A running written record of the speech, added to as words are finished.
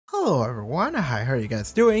Hello everyone, how are you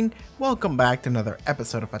guys doing? Welcome back to another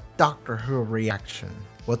episode of a Doctor Who reaction.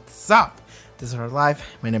 What's up? This is our live.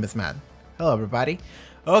 My name is Matt. Hello everybody.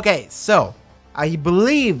 Okay, so I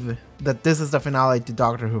believe that this is the finale to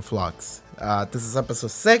Doctor Who Flux. This is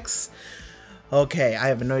episode 6. Okay, I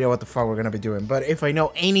have no idea what the fuck we're gonna be doing, but if I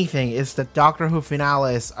know anything, it's that Doctor Who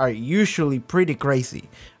finales are usually pretty crazy.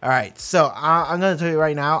 Alright, so I'm gonna tell you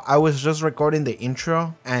right now, I was just recording the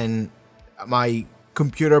intro and my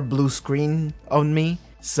computer blue screen on me,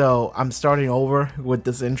 so I'm starting over with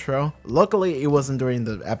this intro. Luckily it wasn't during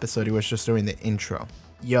the episode, it was just during the intro.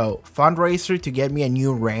 Yo, fundraiser to get me a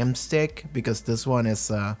new RAM stick, because this one is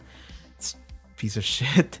it's a piece of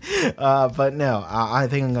shit. But no, I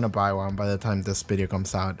think I'm gonna buy one by the time this video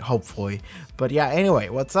comes out, hopefully. But yeah, anyway,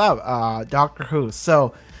 what's up? Doctor Who.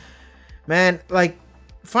 So man, like,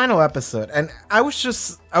 final episode, and I was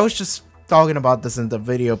just talking about this in the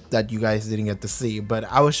video that you guys didn't get to see, but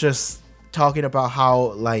I was just talking about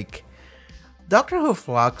how, like, Doctor Who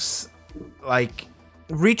Flux, like,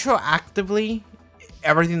 retroactively,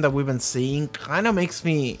 everything that we've been seeing kind of makes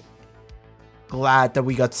me glad that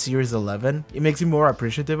we got series 11. It makes me more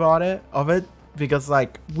appreciative of it, because,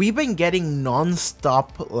 like, we've been getting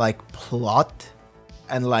non-stop, like, plot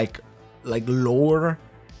and like lore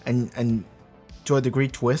and to a degree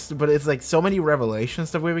twist, but it's like so many revelations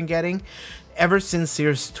that we've been getting ever since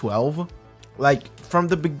series 12, like from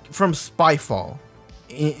Spyfall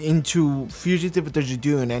into Fugitive to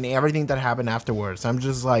Judoon and everything that happened afterwards. I'm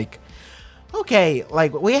just like, okay,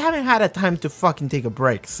 like, we haven't had a time to fucking take a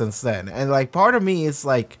break since then, and like part of me is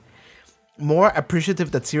like more appreciative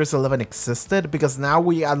that series 11 existed, because now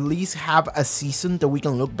we at least have a season that we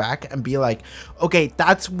can look back and be like, okay,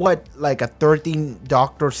 that's what like a 13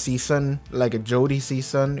 Doctor season, like a Jodie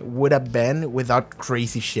season would have been without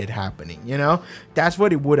crazy shit happening, you know? That's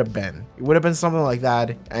what it would have been. It would have been something like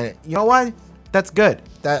that, and you know what? That's good.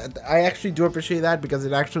 That I actually do appreciate that, because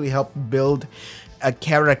it actually helped build a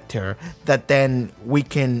character that then we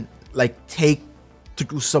can like take to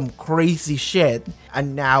do some crazy shit,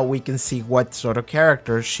 and now we can see what sort of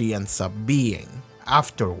character she ends up being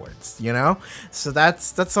afterwards, you know? So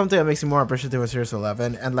that's something that makes me more appreciative of series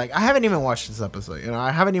 11. And like, I haven't even watched this episode, you know?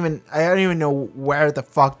 I don't even know where the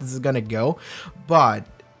fuck this is gonna go, but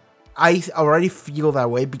I already feel that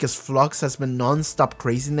way because Flux has been non-stop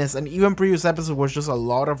craziness, and even previous episodes was just a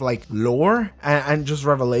lot of like lore and just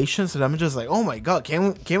revelations, and I'm just like, oh my god,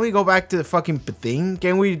 can we go back to the fucking thing?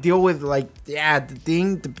 Can we deal with like, yeah, the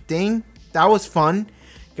thing? That was fun.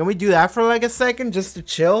 Can we do that for like a second, just to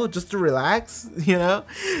chill, just to relax, you know?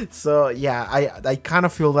 So yeah, I kind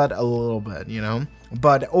of feel that a little bit, you know?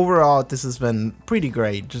 But overall, this has been pretty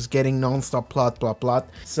great, just getting non-stop plot.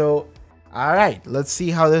 So alright, let's see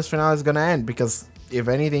how this finale is gonna end, because if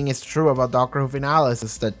anything is true about Doctor Who finales,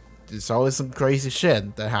 is that there's always some crazy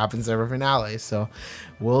shit that happens every finale. So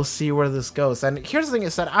we'll see where this goes. And here's the thing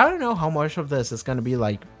is that I don't know how much of this is gonna be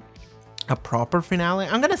like a proper finale.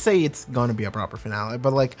 I'm gonna say it's gonna be a proper finale,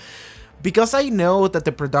 but like, because I know that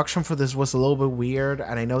the production for this was a little bit weird,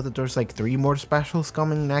 and I know that there's like 3 more specials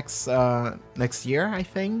coming next year, I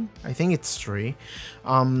think it's 3.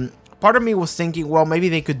 Part of me was thinking, well, maybe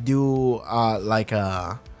they could do like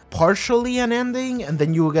a partially an ending, and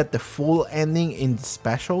then you will get the full ending in the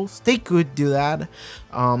specials. They could do that,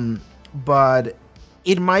 but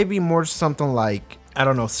it might be more something like, I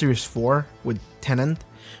don't know, series 4 with Tennant,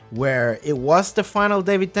 where it was the final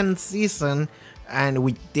David Tennant season, and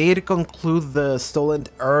we did conclude the Stolen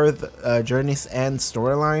Earth Journey's End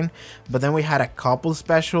storyline, but then we had a couple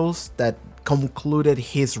specials that concluded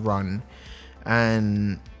his run,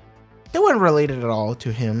 and they weren't related at all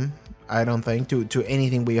to him, I don't think, to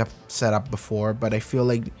anything we have set up before. But I feel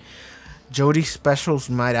like Jodie's specials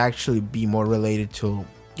might actually be more related to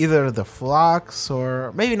either the Flux,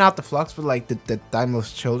 or maybe not the Flux, but like the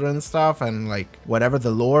Timeless Children stuff, and like whatever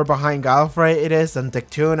the lore behind Gallifrey it is, and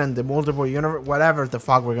Tectune and the multiple universe, whatever the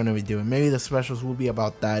fuck we're gonna be doing. Maybe the specials will be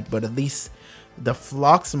about that, but at least the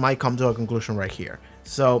Flux might come to a conclusion right here.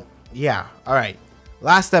 So yeah, alright.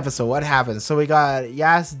 Last episode, what happened? So we got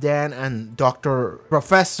Yaz, Dan, and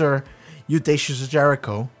Professor Eustachius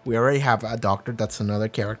Jericho. We already have a doctor, that's another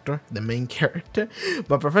character, the main character.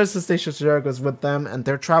 But Professor Eustachius Jericho is with them, and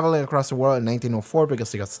they're traveling across the world in 1904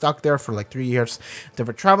 because they got stuck there for like 3 years. They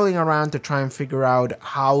were traveling around to try and figure out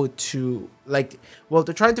how to, like, well,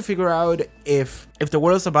 they're trying to figure out if the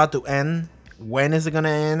world is about to end, when is it gonna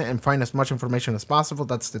end, and find as much information as possible.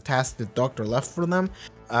 That's the task the doctor left for them.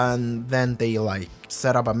 And then they like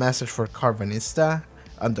set up a message for Carvanista,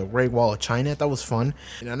 on the Great Wall of China. That was fun.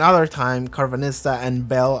 In another time, Carvanista and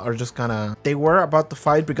Bell are just kinda... They were about to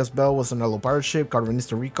fight because Bell was on a low power ship.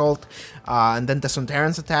 Carvanista recalled. And then the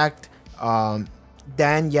Sontarans attacked.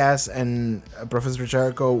 Dan, Yas, and Professor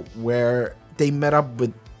Jericho, where they met up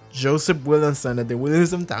with Joseph Williamson at the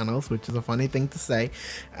Williamson tunnels, which is a funny thing to say,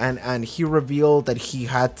 and he revealed that he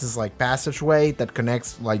had this like passageway that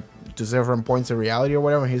connects like to different points of reality or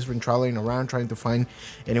whatever. He's been traveling around trying to find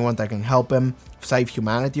anyone that can help him save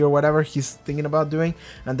humanity or whatever he's thinking about doing.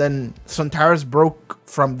 And then Sontaras broke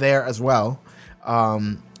from there as well.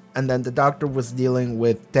 And then the Doctor was dealing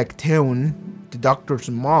with Tecteun, the Doctor's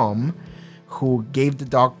mom, who gave the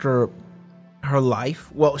Doctor her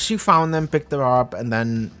life. Well, she found them, picked her up, and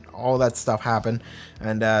then all that stuff happened.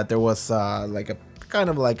 And there was like a kind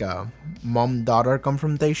of like a mom-daughter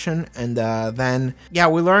confrontation. And then, yeah,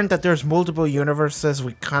 we learned that there's multiple universes.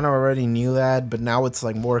 We kind of already knew that, but now it's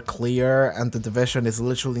like more clear. And the division is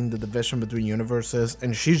literally in the division between universes.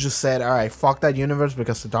 And she just said, all right, fuck that universe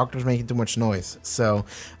because the Doctor's making too much noise. So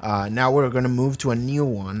now we're going to move to a new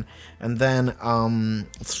one. And then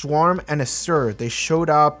Swarm and Asur, they showed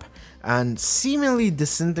up and seemingly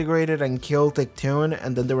disintegrated and killed Tecteun,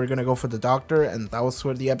 and then they were gonna go for the Doctor, and that was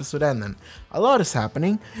where the episode ended. A lot is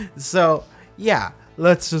happening, so yeah,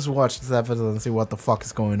 let's just watch this episode and see what the fuck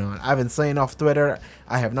is going on. I've been saying off Twitter,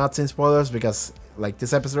 I have not seen spoilers because like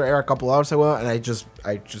this episode aired a couple hours ago, and I just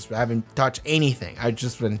haven't touched anything. I've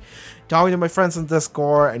just been talking to my friends on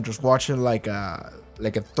Discord and just watching like a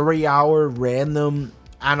 3-hour random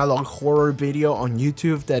analog horror video on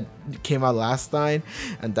YouTube that came out last night,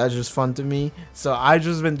 and that's just fun to me. So I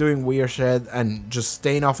just been doing weird shit and just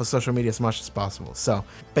staying off of social media as much as possible. So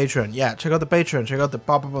Patreon, yeah, check out the Patreon, check out the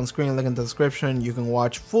pop-up on screen, link in the description. You can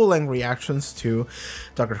watch full-length reactions to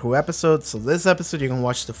Doctor Who episodes. So this episode you can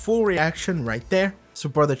watch the full reaction right there.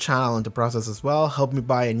 Support the channel in the process as well. Help me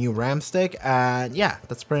buy a new RAM stick, and yeah,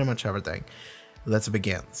 that's pretty much everything. Let's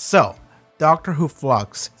begin. So Doctor Who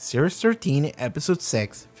Flux, Series 13, Episode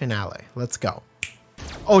 6, Finale. Let's go.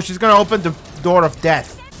 Oh, she's gonna open the door of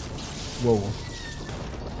death. Whoa.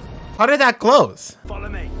 How did that close? Follow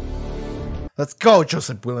me. Let's go,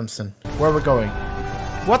 Joseph Williamson. Where are we going?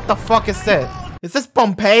 What the fuck is this? Is this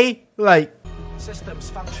Pompeii? Like... Systems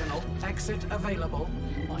functional. Exit available.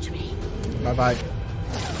 Watch me. Bye-bye.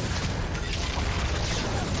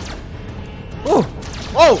 Oh!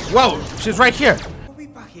 Oh! Whoa! She's right here!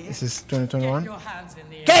 This is 2021.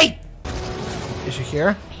 Kate! Is she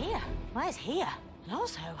here? Here? Where's here? And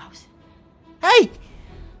also, I was... Hey!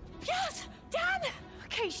 Yes! Dan!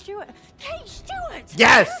 Kate Stewart! Kate Stewart!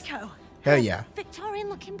 Yes! Jericho! Hell yeah.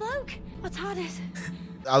 Victorian-looking bloke. What's hardest?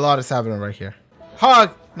 A lot is happening right here.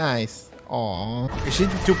 Hug! Nice. Aww. Is she in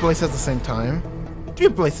 2 places at the same time? 3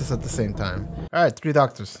 places at the same time. Alright, 3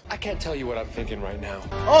 doctors. I can't tell you what I'm thinking right now.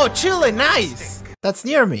 Oh, Chile! Nice! That's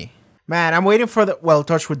near me. Man, I'm waiting for the... Well,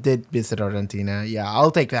 Torchwood did visit Argentina. Yeah,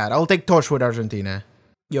 I'll take that. I'll take Torchwood Argentina.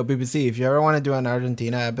 Yo, BBC, if you ever want to do an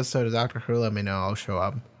Argentina episode of Doctor Who, let me know. I'll show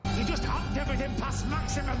up. You just upped everything past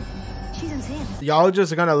maximum. She's insane. Y'all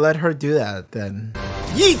just gonna let her do that, then.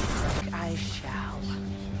 Yeet! I shall.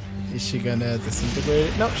 Is she gonna disintegrate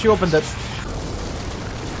it? No, she opened it.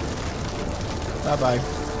 Bye-bye.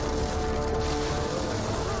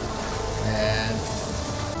 And...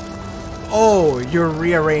 Oh, you're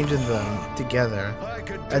rearranging them together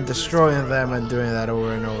and destroying them and doing that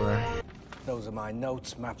over and over. Those are my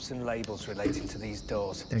notes, maps, and labels relating to these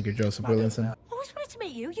doors. Thank you, Joseph Williamson. Always wanted to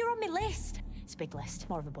meet you. You're on my list. It's a big list.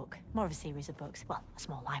 More of a book. More of a series of books. Well, a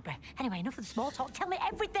small library. Anyway, enough of the small talk. Tell me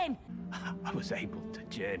everything. I was able to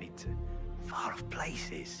journey to far off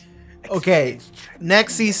places. Okay,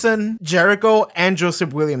 next season, Jericho and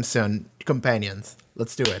Joseph Williamson companions.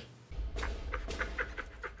 Let's do it.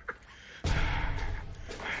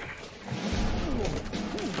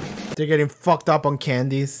 They're getting fucked up on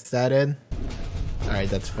candies. Is that it? Alright,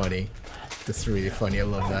 that's funny. That's really funny. I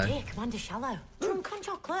love that. Dear Commander Shallow. Drunk on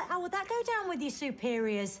chocolate? How would that go down with your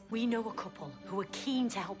superiors? We know a couple who are keen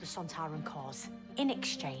to help the Sontaran cause in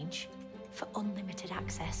exchange for unlimited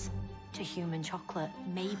access to human chocolate.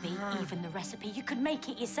 Maybe even the recipe. You could make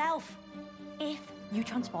it yourself if you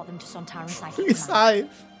transport them to Sontaran Psychic Command.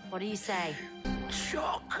 What do you say?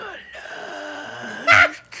 Chocolate.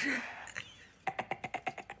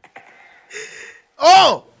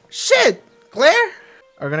 Oh! Shit! Claire?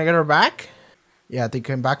 Are we gonna get her back? Yeah, they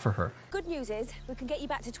came back for her. Good news is, we can get you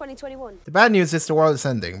back to 2021. The bad news is the world is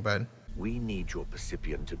ending, but... We need your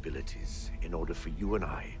percipient abilities in order for you and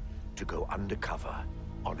I to go undercover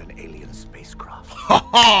on an alien spacecraft.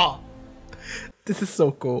 This is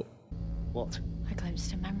so cool. What? I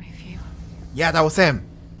glimpsed a memory of you. Yeah, that was him.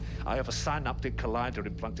 I have a synaptic collider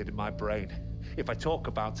implanted in my brain. If I talk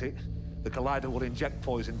about it, the collider will inject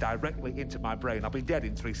poison directly into my brain. I'll be dead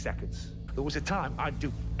in 3 seconds. There was a time I'd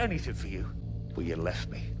do anything for you, but you left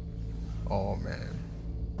me. Oh man.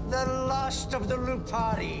 The last of the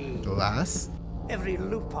Lupari. The last? Every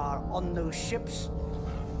Lupar on those ships,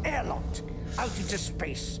 airlocked out into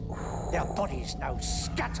space. Their bodies now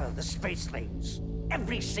scatter the space lanes.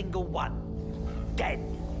 Every single one. Dead.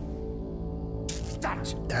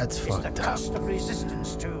 That's is fucked the up. cost of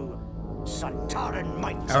resistance to Sontaran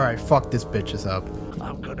might. Alright, fuck this bitches up.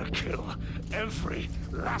 I'm gonna kill every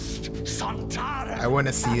last Sontaran. I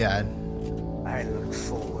wanna see that. I look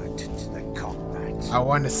forward to the combat. I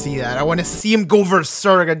wanna see that. I wanna see him go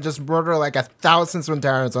berserk and just murder like 1,000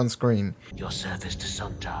 Sontarans on screen. Your service to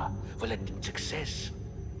Sontar will end in success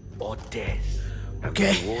or death.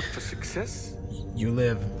 Okay. Reward for success? You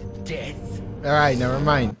live. Death. Alright, never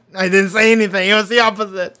mind. I didn't say anything. It was the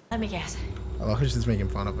opposite. Let me guess. Oh, she's just making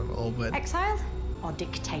fun of him a little bit. Exiled or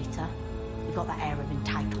dictator? You've got that air of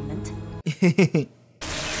entitlement.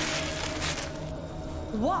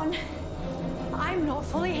 One, I'm not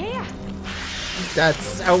fully here.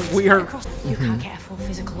 That's a weird... You can't get a full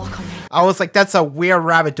physical lock on me. I was like, that's a weird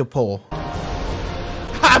rabbit to pull.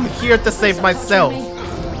 I'm here to save myself.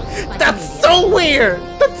 That's so weird.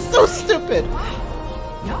 That's so stupid.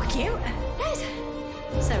 Wow, you're cute. Yes.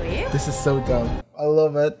 So are you. This is so dumb. I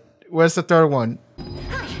love it. Where's the third one?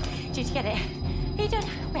 Hi. Did you get it? You did.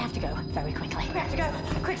 We have to go very quickly. We have to go.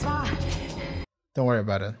 Quick, smart. Don't worry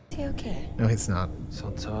about it. Is he okay? No, he's not.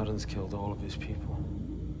 Sontaran's killed all of his people.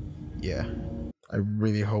 Yeah. I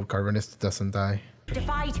really hope Carbonist doesn't die.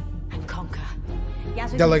 Divide and conquer.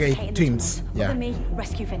 Delegate teams. Yeah. Me,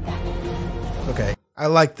 rescue Vinda. Okay. I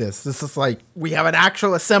like this. This is like, we have an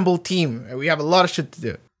actual assembled team and we have a lot of shit to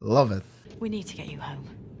do. Love it. We need to get you home.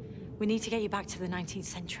 We need to get you back to the 19th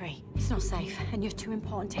century. It's not safe, and you're too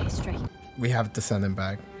important to history. We have to send him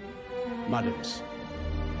back. Madams.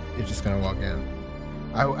 You're just gonna walk in.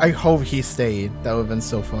 I hope he stayed. That would have been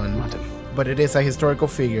so fun. Madam. But it is a historical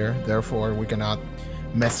figure, therefore we cannot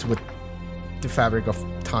mess with the fabric of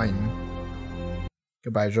time.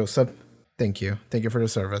 Goodbye, Joseph. Thank you. Thank you for the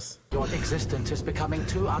service. Your existence is becoming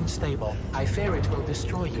too unstable. I fear it will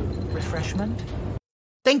destroy you. Refreshment?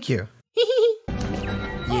 Thank you.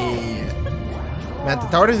 Yeah. Man, the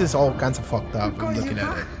TARDIS is all kinds of fucked up. I'm looking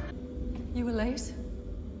at it. You were late?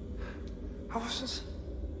 I wasn't.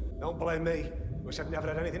 Don't blame me. Wish I'd never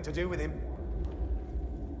had anything to do with him.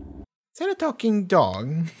 Is that a talking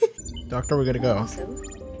dog? Doctor, we're gonna go. So,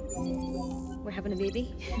 we're having a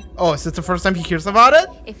baby. Oh, is this the first time he hears about it?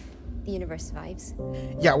 If the universe survives.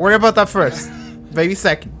 Yeah, worry about that first. Baby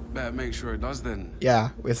second. Better make sure it does then. Yeah,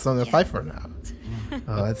 we're still in the fight for now.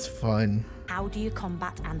 Oh, that's fun. How do you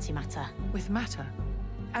combat antimatter? With matter.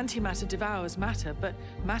 Antimatter devours matter, but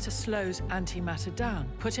matter slows antimatter down.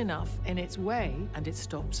 Put enough in its way, and it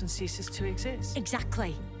stops and ceases to exist.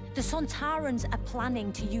 Exactly. The Sontarans are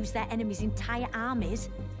planning to use their enemies' entire armies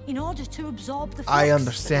in order to absorb the flux. I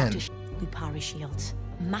understand. Lupari shields.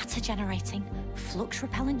 Matter generating, flux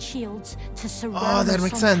repellent shields to surround Oh, that the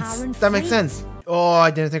makes sense. Sontaran That makes fleet. sense. Oh,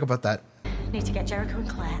 I didn't think about that. Need to get Jericho and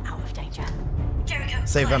Claire out of danger. Jericho,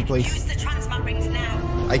 Save them, please. use the transmat rings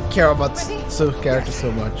now. I care about so characters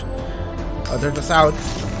so much. Oh, they're just out.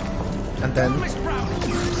 And then...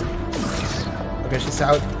 Okay, she's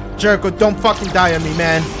out. Jericho, don't fucking die on me,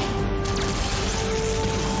 man.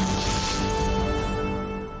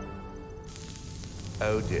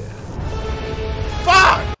 Oh dear.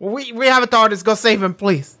 Fuck! We have a TARDIS. Go save him,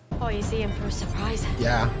 please. Oh, you see him for a surprise.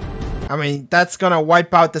 Yeah. I mean, that's gonna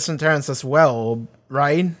wipe out the Sontarans as well,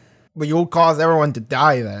 right? But you'll cause everyone to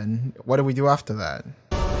die then. What do we do after that?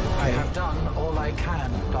 I have done all I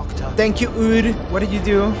can, Doctor. Thank you, Ood. What did you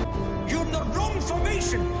do? You're in the wrong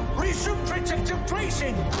formation! Resume protective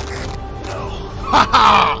tracing!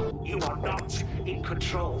 Haha! You are not in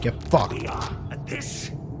control. Get fucked. We are, and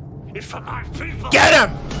this is for my people. Get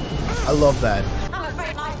him! I love that. I'm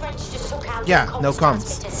afraid my French just took out Yeah, your no comms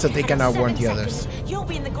comms, transmitters. so they And cannot in warn the 7 others. seconds, You'll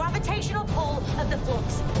be in the gravitational pull of the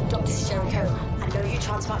flux. Dr. Jericho, I know your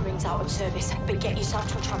transmat ring's out of service, but get yourself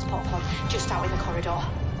to a transport pod just out in the corridor.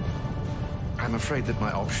 I'm afraid that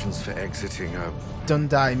my options for exiting are Don't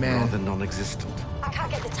die, man. rather non-existent. I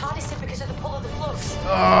can't get the TARDIS in because of the pull of the flux.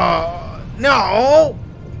 Oh, no!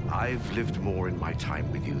 I've lived more in my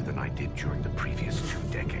time with you than I did during the previous 2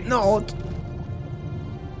 decades. No.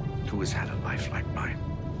 Who has had a life like mine?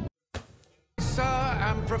 Sir,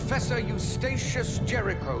 I'm Professor Eustachius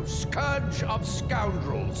Jericho, Scourge of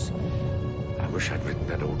Scoundrels. I'm Wish I'd written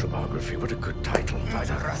that autobiography. What a good title. By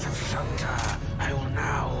the wrath of Santa, I will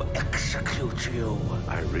now execute you.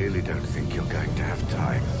 I really don't think you're going to have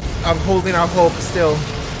time. I'm holding out hope still.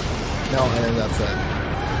 No, I think that's it.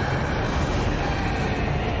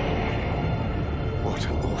 What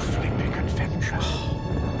an awfully big adventure.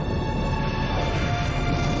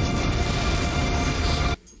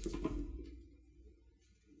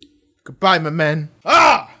 Goodbye, my man.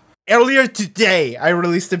 Ah! Earlier today, I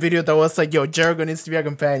released a video that was like, yo, Jericho needs to be a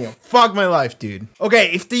companion. Fuck my life, dude.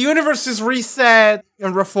 Okay, if the universe is reset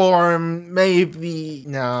and reformed, maybe...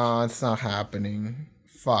 No, it's not happening.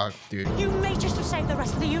 Fuck, dude. You may just have saved the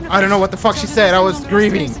rest of the universe. I don't know what the fuck she said. I was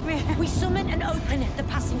grieving. We summon and open the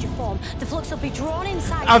passenger form. The flux will be drawn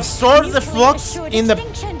inside. Absorb the flux in the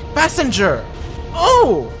passenger.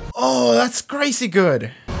 Oh! Oh, that's crazy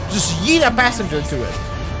good. Just yeet a passenger to it.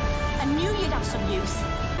 I knew you'd have some use.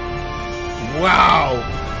 Wow.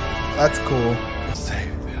 That's cool.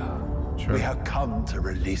 Savior, Sure. we have come to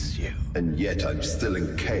release you, and yet I'm still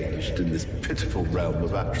encaged in this pitiful realm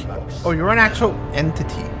of attributes. Oh, you're an actual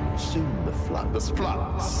entity. Soon the flux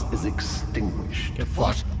is extinguished. Get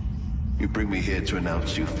fucked. You bring me here to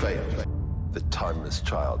announce you failed. The timeless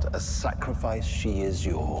child, a sacrifice, she is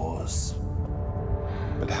yours.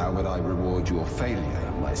 But how would I reward your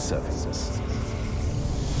failure, my services?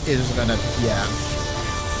 Is gonna, yeah.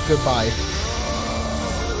 Goodbye.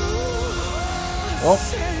 Oh.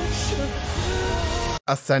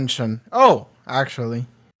 Ascension. Oh, actually.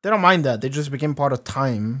 They don't mind that. They just became part of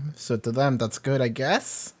time. So to them, that's good, I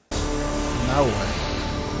guess. Now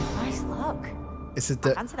what? Nice look. Is it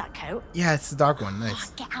the... Fancy that coat. Yeah, it's the dark one.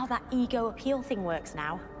 Nice. Get how that ego appeal thing works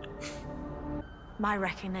now. My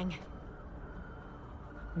reckoning.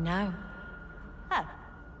 No. Oh.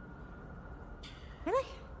 Really?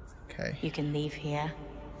 Okay. You can leave here,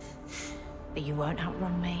 but you won't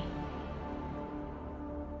outrun me.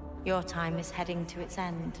 Your time is heading to its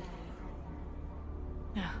end.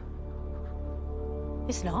 No.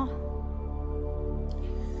 It's not.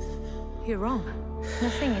 You're wrong.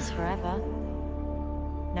 Nothing is forever.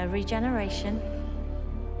 No regeneration.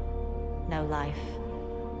 No life.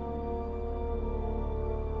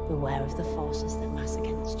 Beware of the forces that mass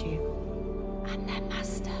against you. And their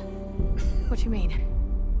master. What do you mean?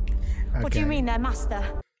 Okay. What do you mean, their master?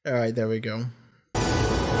 Alright, there we go.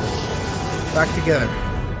 Back together.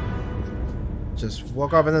 Just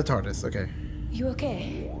woke up in the TARDIS, okay. You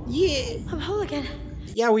okay? Yeah. I'm whole again.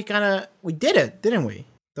 Yeah, we did it, didn't we?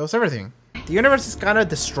 That was everything. The universe is kinda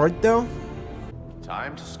destroyed though.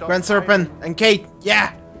 Time to stop. Grand Serpent and Kate,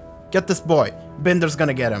 yeah! Get this boy. Binder's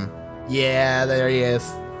gonna get him. Yeah, there he is.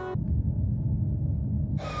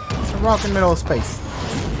 It's a rock in the middle of space.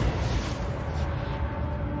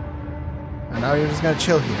 And now you're just gonna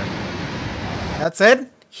chill here. That's it?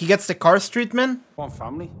 He gets the Cars treatment? One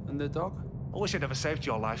family and their dog. I wish I'd never saved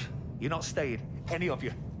your life. You're not staying, any of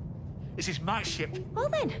you. This is my ship. Well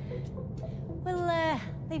then, we'll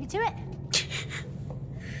leave you to it.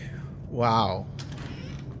 Wow.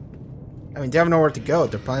 I mean, they have nowhere to go.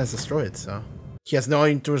 Their planet is destroyed, so... He has no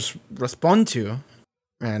one to respond to.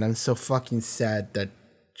 Man, I'm so fucking sad that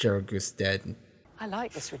Jericho's dead. I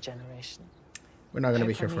like this regeneration. We're not gonna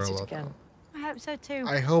be here Hope for we'll a meet while. again. I hope so too.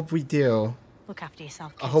 I hope we do. Look after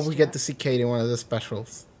yourself. I hope we get to see Kate in one of the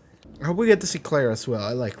specials. I hope we get to see Claire as well.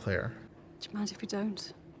 I like Claire. Do you mind if we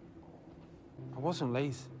don't? I wasn't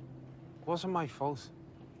late. It wasn't my fault.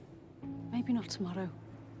 Maybe not tomorrow.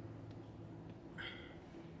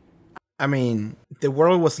 I mean, the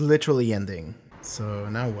world was literally ending. So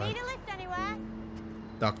now what? Need a lift anywhere?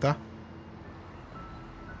 Doctor?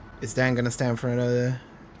 Is Dan gonna stand for another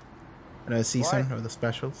season of the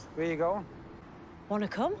specials? Where you going? Wanna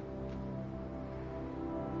come?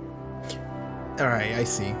 Alright, I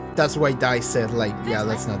see. That's why Dai said, like, yeah,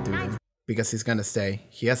 let's not do it. Because he's gonna stay.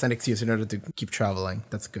 He has an excuse in order to keep traveling.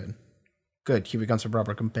 That's good. Good, he becomes a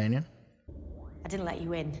proper companion. I didn't let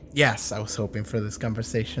you in Yes, I was hoping for this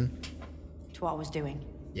conversation. to what I was doing.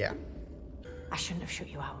 Yeah. I shouldn't have shut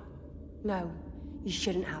you out. No, you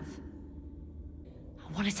shouldn't have.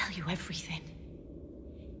 I want to tell you everything.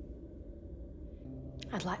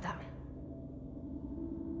 I'd like that.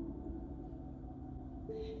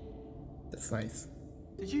 That's nice.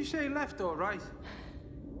 Did you say left or right?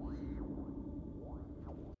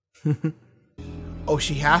 Oh,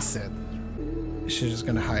 she has it. She's just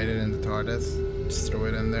gonna hide it in the TARDIS. Just throw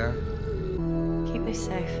it in there. Keep this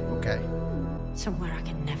safe. Okay. Somewhere I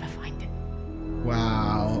can never find it.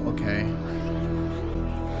 Wow, okay.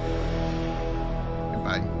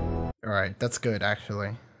 Goodbye. Alright, that's good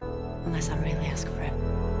actually. Unless I really ask for it.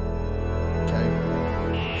 Okay.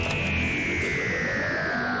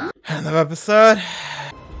 End of episode.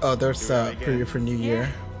 Oh, there's a preview for New Year.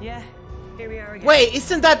 Yeah, here we are again. Wait,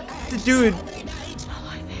 isn't that the dude?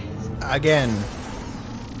 Again.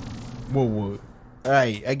 Whoa, whoa.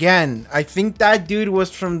 Alright, again. I think that dude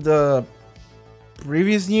was from the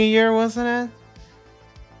previous New Year, wasn't it?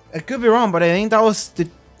 I could be wrong, but I think that was the...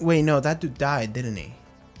 Wait, no, that dude died, didn't he?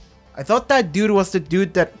 I thought that dude was the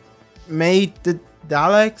dude that made the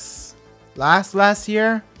Daleks last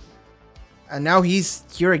year. And now he's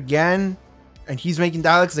here again. And he's making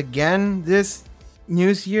Daleks again this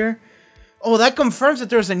New Year. Oh, that confirms that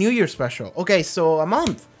there's a New Year special. Okay, so a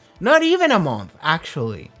month. Not even a month,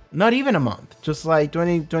 actually. Not even a month. Just like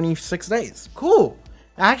 26 days. Cool.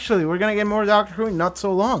 Actually, we're gonna get more Doctor Who in not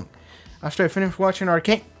so long. After I finish watching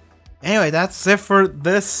Arcane. Anyway, that's it for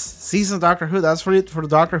this season of Doctor Who. That's for it for the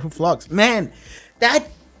Doctor Who Flux. Man, that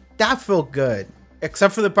felt good.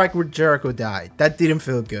 Except for the part where Jericho died. That didn't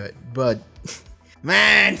feel good. But,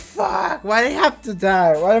 man, fuck. Why did he have to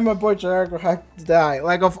die? Why did my boy Jericho have to die?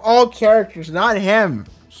 Like, of all characters, not him.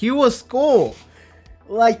 He was cool.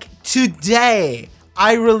 Like, today,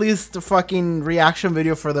 I released the fucking reaction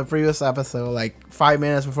video for the previous episode, like 5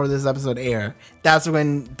 minutes before this episode aired. That's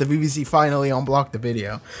when the BBC finally unblocked the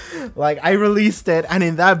video. Like, I released it, and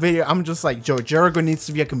in that video, I'm just like, Joe, Jericho needs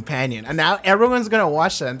to be a companion. And now everyone's gonna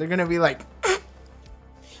watch it, and they're gonna be like,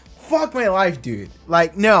 fuck my life, dude.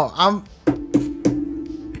 Like, no, I'm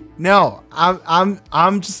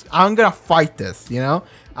gonna fight this, you know?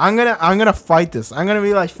 I'm gonna fight this. I'm gonna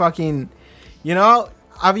be like fucking, you know?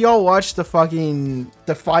 Have y'all watched the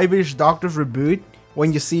 5-ish Doctors reboot?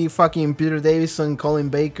 When you see fucking Peter Davison, Colin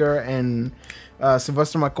Baker, and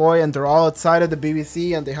Sylvester McCoy, and they're all outside of the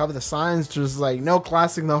BBC, and they have the signs just like, no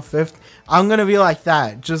classic, no fifth. I'm gonna be like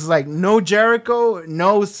that. Just like, no Jericho,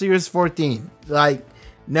 no Series 14. Like,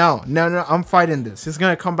 no, I'm fighting this. It's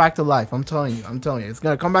gonna come back to life. I'm telling you. It's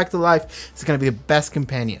gonna come back to life. It's gonna be the best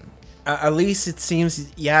companion. At least it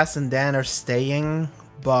seems Yas and Dan are staying,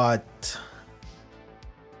 but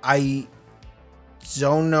I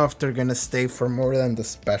don't know if they're gonna stay for more than the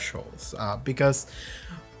specials, because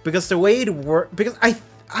the way it worked, because I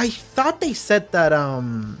thought they said that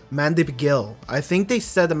Mandip Gill, I think they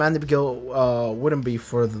said that Mandip Gill wouldn't be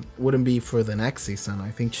for the next season. I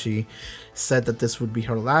think she said that this would be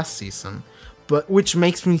her last season, but which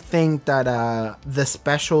makes me think that the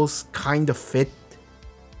specials kind of fit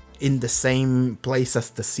in the same place as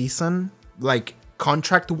the season, like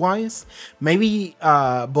contract-wise. Maybe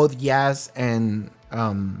both Yaz and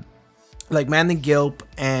like Mandip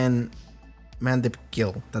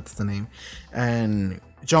Gill, that's the name, and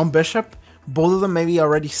John Bishop, both of them maybe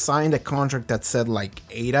already signed a contract that said like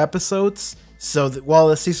 8 episodes. So while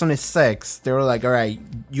the season is 6, they were like, all right,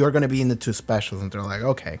 you're gonna be in the 2 specials, and they're like,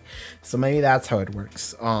 okay. So maybe that's how it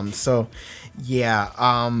works. So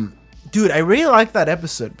yeah, dude, I really like that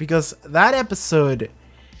episode, because that episode,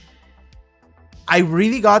 I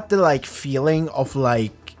really got the like feeling of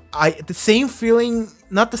like the same feeling,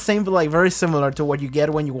 not the same, but like very similar to what you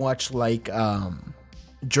get when you watch like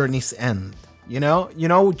Journey's End. You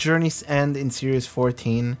know Journey's End in Series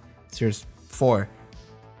 14, Series 4.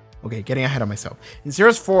 Okay, getting ahead of myself. In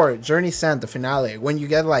Series 4, Journey's End, the finale, when you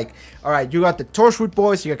get like, all right, you got the Torchwood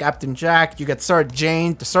boys, you got Captain Jack, you got Sarah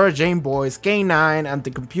Jane, the Sarah Jane boys, K9, and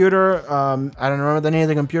the computer. I don't remember the name of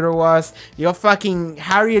the computer was. You got fucking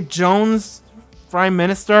Harriet Jones, Prime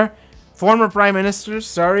Minister, former Prime Minister.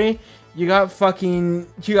 Sorry, you got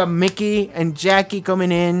Mickey and Jackie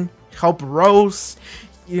coming in, help Rose.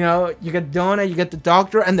 You know, you got Donna, you got the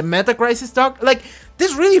Doctor, and the Meta Crisis Doctor. Like,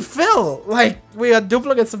 this really felt like we had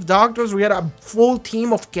duplicates of Doctors. We had a full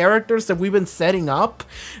team of characters that we've been setting up,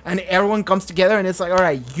 and everyone comes together, and it's like, all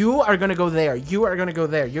right, you are gonna go there, you are gonna go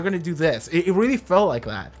there, you're gonna do this. It really felt like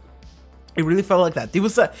that. It really felt like that.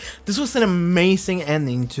 This was an amazing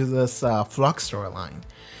ending to this Flux storyline.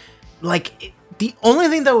 Like, the only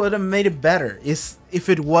thing that would have made it better is if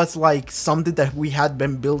it was like something that we had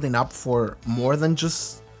been building up for more than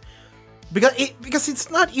just... Because it's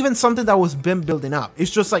not even something that was been building up. It's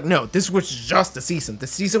just like, no, this was just the season. The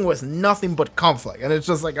season was nothing but conflict. And it's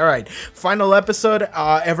just like, all right, final episode,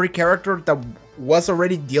 every character that was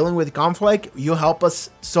already dealing with conflict, you help us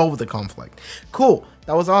solve the conflict. Cool,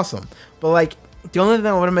 that was awesome. But like, the only thing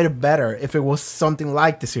that would have made it better if it was something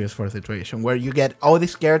like the Series 4 situation, where you get all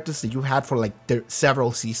these characters that you had for like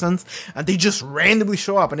several seasons, and they just randomly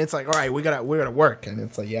show up, and it's like, all right, we gotta work. And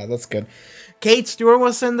it's like, yeah, that's good. Kate Stewart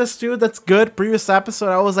was in this too. That's good. Previous episode,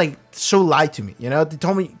 I was like, show lied to me. You know, they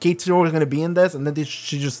told me Kate Stewart was gonna be in this, and then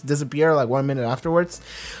she just disappeared like 1 minute afterwards.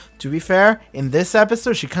 To be fair, in this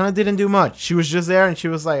episode, she kind of didn't do much. She was just there and she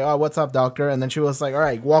was like, oh, what's up, doctor? And then she was like, all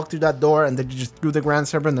right, walk through that door, and then you just threw the Grand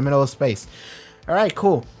Serpent in the middle of space. All right,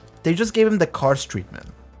 cool. They just gave him the Cars treatment.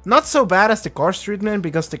 Not so bad as the Cars treatment,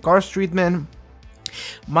 because the Cars treatment,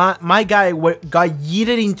 my guy got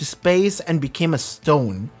yeeted into space and became a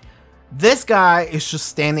stone. This guy is just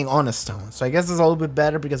standing on a stone. So I guess it's a little bit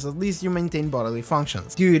better because at least you maintain bodily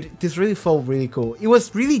functions. Dude, this really felt really cool. It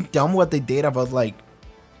was really dumb what they did about like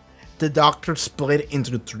the doctor split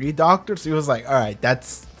into 3 doctors. It was like, all right,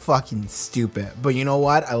 that's fucking stupid. But you know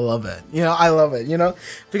what? I love it. You know, I love it, you know?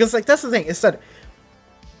 Because like, that's the thing, is that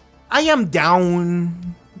I am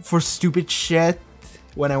down for stupid shit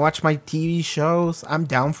when I watch my TV shows. I'm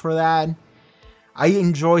down for that. I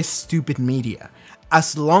enjoy stupid media.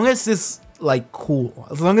 As long as it's like cool,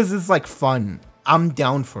 as long as it's like fun, I'm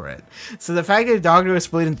down for it. So the fact that the doctor is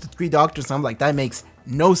split into 3 doctors, I'm like, that makes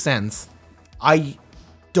no sense. I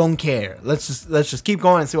don't care. Let's just keep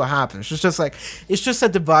going and see what happens. It's just like, it's just a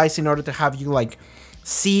device in order to have you like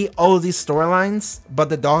see all these storylines, but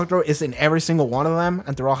the doctor is in every single one of them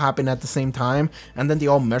and they're all happening at the same time, and then they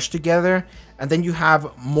all mesh together, and then you have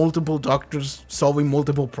multiple doctors solving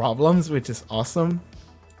multiple problems, which is awesome.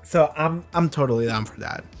 So I'm totally down for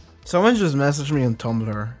that. Someone just messaged me on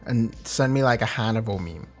Tumblr and sent me like a Hannibal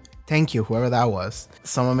meme. Thank you, whoever that was.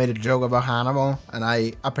 Someone made a joke about Hannibal, and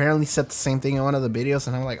I apparently said the same thing in one of the videos,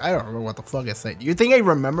 and I'm like, I don't remember what the fuck I said. You think I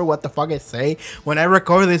remember what the fuck I say when I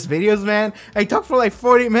record these videos, man? I talk for like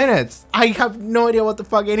 40 minutes. I have no idea what the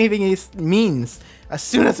fuck anything means. As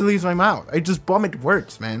soon as it leaves my mouth, I just vomit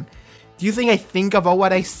words, man. Do you think I think about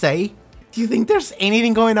what I say? Do you think there's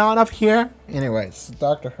anything going on up here? Anyways,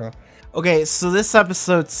 Doctor Who. Okay, so this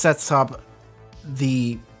episode sets up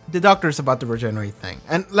the doctor's about to regenerate thing.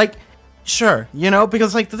 And like, sure, you know,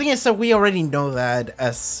 because like the thing is that we already know that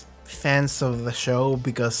as fans of the show,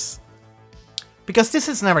 because this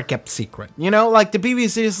is never kept secret, you know, like the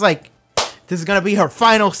BBC is like, this is gonna be her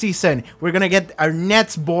final season. We're gonna get our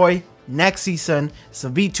Nets boy next season, so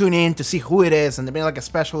be tuned in to see who it is, and there'll be like a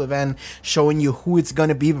special event showing you who it's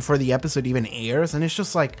gonna be before the episode even airs. And it's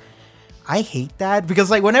just like, I hate that,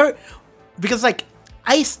 because like like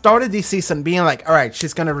I started this season being like, all right,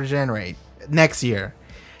 she's gonna regenerate next year,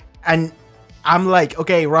 and I'm like,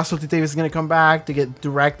 okay, Russell T Davies is gonna come back to get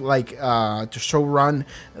direct, like to show run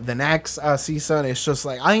the next season. It's just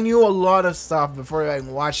like, I knew a lot of stuff before I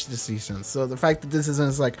even watched the season. So the fact that this season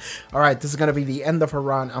is like, all right, this is gonna be the end of her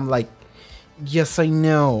run, I'm like, yes, I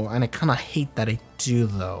know, and I kind of hate that I do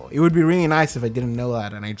though. It would be really nice if I didn't know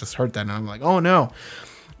that and I just heard that and I'm like, oh no.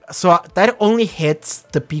 So that only hits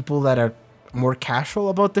the people that are more casual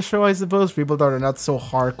about the show, I suppose. People that are not so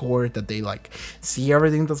hardcore that they like see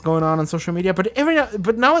everything that's going on social media.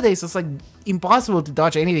 But nowadays it's like impossible to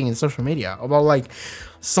dodge anything in social media about like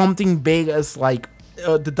something big as like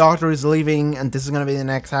the doctor is leaving and this is gonna be the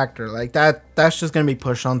next actor. Like that's just gonna be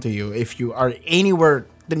pushed onto you if you are anywhere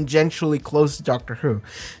tangentially close to Doctor Who.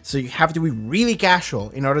 So you have to be really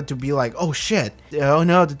casual in order to be like, oh shit, oh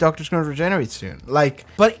no, the doctor's gonna regenerate soon. Like,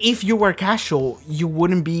 but if you were casual, you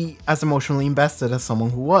wouldn't be as emotionally invested as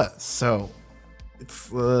someone who was. So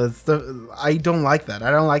I don't like that.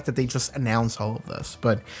 I don't like that they just announce all of this,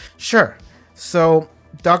 but sure. So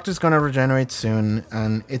Doctor's gonna regenerate soon,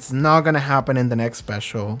 and it's not gonna happen in the next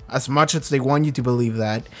special. As much as they want you to believe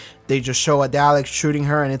that, they just show a Dalek shooting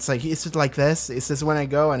her, and it's like, is it like this? Is this when I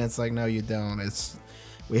go? And it's like, no, you don't.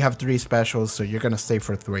 We have 3 specials, so you're gonna stay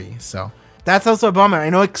for 3. So that's also a bummer. I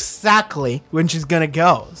know exactly when she's gonna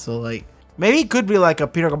go. So like, maybe it could be like a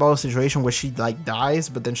Peter Capaldi situation where she like dies,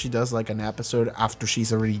 but then she does like an episode after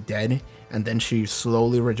she's already dead, and then she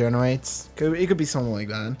slowly regenerates. It could be something like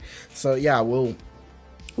that. So yeah, we'll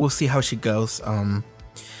see how she goes.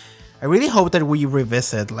 I really hope that we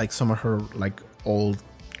revisit like some of her like old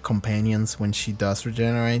companions when she does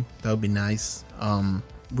regenerate. That would be nice.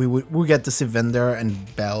 We get to see Vender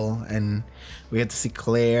and Belle, and we get to see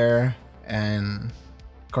Claire and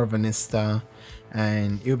Corvanista,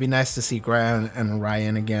 and it would be nice to see Graham and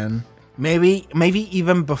Ryan again. Maybe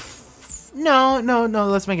even before. No,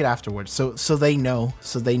 let's make it afterwards. So they know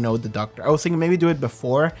the doctor. I was thinking maybe do it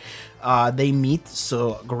before they meet,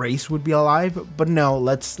 so Grace would be alive, but no,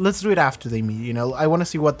 let's do it after they meet. You know, I want to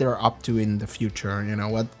see what they're up to in the future, you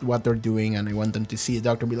know, what they're doing, and I want them to see the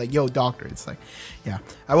doctor be like, yo, doctor. It's like, yeah,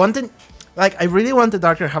 I really want the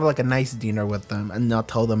doctor to have like a nice dinner with them and not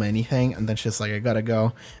tell them anything, and then she's like, I gotta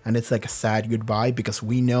go, and it's like a sad goodbye because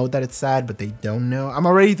we know that it's sad, but they don't know. I'm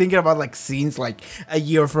already thinking about like scenes like a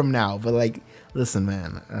year from now, but like, listen,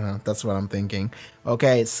 man, that's what I'm thinking.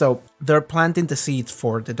 Okay, so they're planting the seeds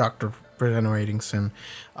for the doctor regenerating soon.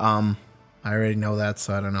 I already know that,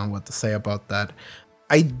 so I don't know what to say about that.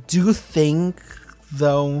 I do think,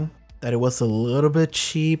 though, that it was a little bit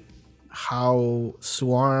cheap how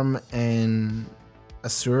Swarm and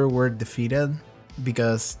Azure were defeated,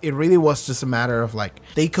 because it really was just a matter of like,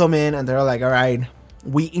 they come in and they're like, all right,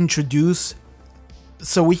 we introduce,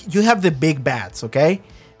 you have the big bads, okay?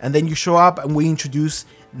 And then you show up and we introduce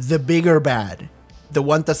the bigger bad, the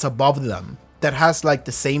one that's above them, that has like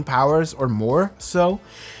the same powers or more so.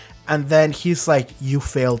 And then he's like, you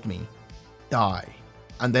failed me, die.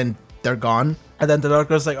 And then they're gone. And then the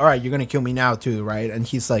doctor's like, all right, you're gonna kill me now too, right? And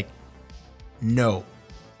he's like, no,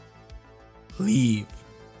 leave.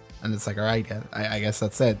 And it's like, all right, I guess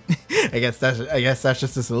that's it. I guess that's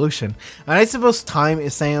just the solution. And I suppose Time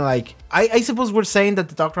is saying like, I suppose we're saying that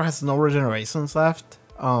the Doctor has no regenerations left.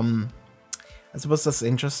 I suppose that's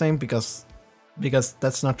interesting because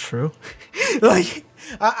that's not true. Like,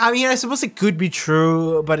 I mean, I suppose it could be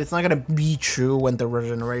true, but it's not gonna be true when the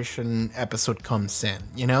regeneration episode comes in,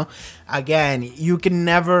 you know? Again, you can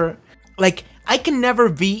never, like, I can never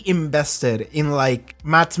be invested in like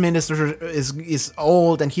Matt's minister is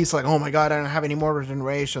old and he's like, oh my god, I don't have any more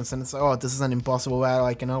regenerations, and it's like, oh, this is an impossible battle,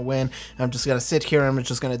 I cannot win, I'm just gonna sit here and I'm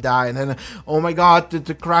just gonna die. And then, oh my god,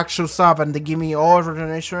 the crack shows up and they give me all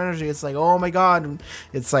regeneration energy. It's like, oh my god,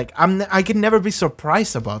 it's like I can never be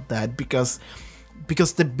surprised about that, because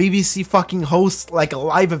the BBC fucking hosts like a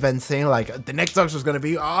live event saying like, the next Doctor's gonna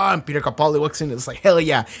be, and Peter Capaldi walks in and it's like, hell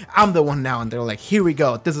yeah, I'm the one now. And they're like, here we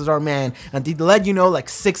go, this is our man. And they let you know like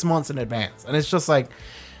 6 months in advance. And it's just like,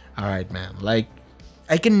 all right, man, like,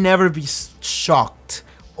 I can never be shocked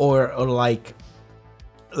or like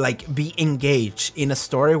be engaged in a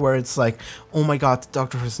story where it's like, oh my god, the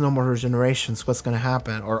Doctor has no more regenerations, what's gonna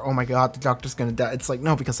happen? Or, oh my god, the Doctor's gonna die. It's like,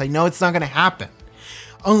 no, because I know it's not gonna happen.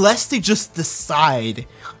 Unless they just decide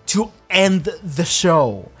to end the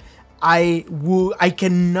show, I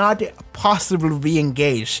cannot possibly be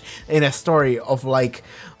engaged in a story of like,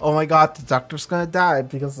 oh my god, the Doctor's gonna die,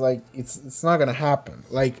 because like it's not gonna happen.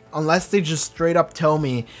 Like, unless they just straight up tell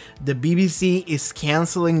me the BBC is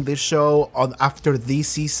canceling this show after this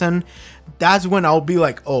season, that's when I'll be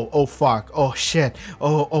like, oh fuck, oh shit,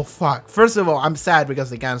 oh fuck. First of all, I'm sad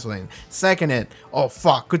because they're canceling. Second, oh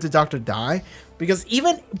fuck, could the Doctor die? Because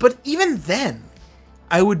even then,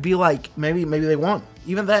 I would be like, maybe they won't.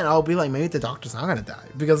 Even then, I'll be like, maybe the Doctor's not gonna die.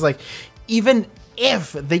 Because like, even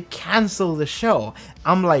if they cancel the show,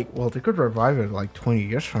 I'm like, well, they could revive it like 20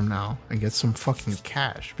 years from now and get some fucking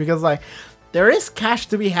cash. Because like, there is cash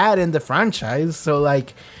to be had in the franchise. So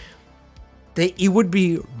like, it would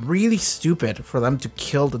be really stupid for them to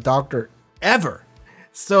kill the Doctor ever.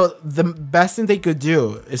 So the best thing they could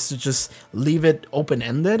do is to just leave it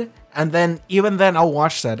open-ended, and then even then I'll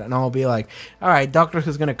watch that and I'll be like, all right, Doctor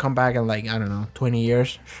Who's gonna come back in like, I don't know, 20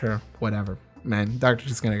 years, sure, whatever, man. Doctor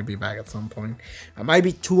Who's gonna be back at some point. I might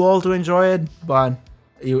be too old to enjoy it, but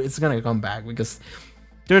it's gonna come back because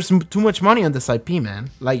there's too much money on this IP, man.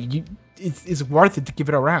 Like, it's worth it to keep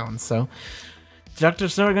it around. So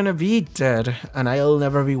Doctor's never gonna be dead, and I'll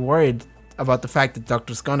never be worried about the fact that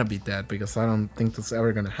Doctor's gonna be dead, because I don't think that's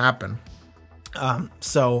ever gonna happen.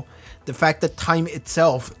 So the fact that Time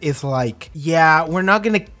itself is like, yeah, we're not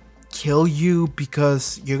gonna kill you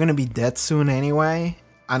because you're gonna be dead soon anyway,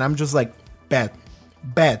 and I'm just like, bet,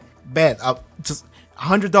 I'll just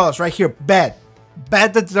 $100 right here, bet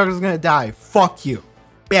that the Doctor's gonna die, fuck you,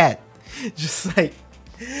 bet. Just like,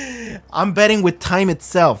 I'm betting with Time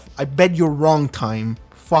itself. I bet you're wrong, Time,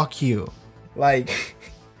 fuck you. Like,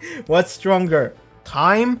 what's stronger,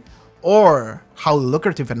 Time or how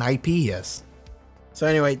lucrative an IP is? So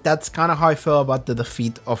anyway, that's kind of how I feel about the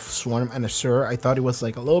defeat of Swarm and Azure. I thought it was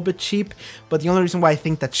like a little bit cheap, but the only reason why I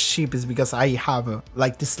think that's cheap is because I have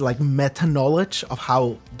this meta knowledge of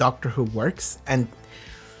how Doctor Who works, and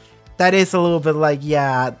that is a little bit like,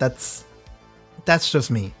 yeah, that's just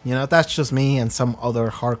me, you know, that's just me and some other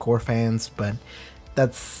hardcore fans, but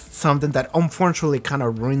that's something that unfortunately kind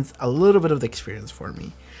of ruins a little bit of the experience for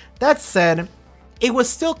me. That said, it was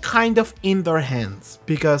still kind of in their hands,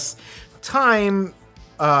 because Time,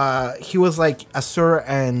 he was like, Azure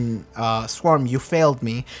and Swarm, you failed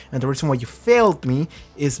me, and the reason why you failed me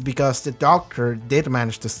is because the Doctor did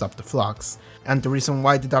manage to stop the Flux. And the reason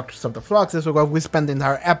why the Doctor stopped the Flux is because we spent the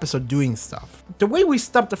entire episode doing stuff. The way we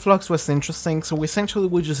stopped the Flux was interesting. So we just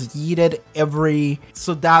yeeted every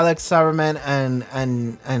Dalek, Cybermen,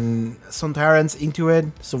 and Sontarans into it.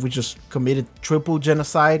 So we just committed triple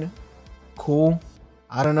genocide. Cool.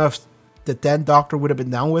 I don't know if the 10th Doctor would have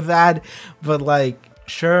been down with that, but like,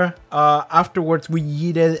 sure. Afterwards, we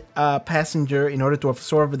yeeted Passenger in order to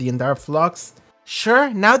absorb the entire Flux.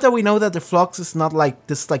 Sure, now that we know that the Flux is not like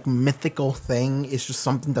this like mythical thing, it's just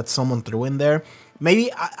something that someone threw in there.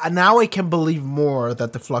 Maybe now I can believe more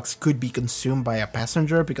that the Flux could be consumed by a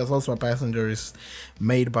passenger, because also a passenger is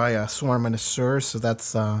made by a swarm and a surge, so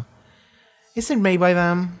that's is it made by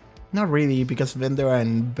them? Not really, because Vinder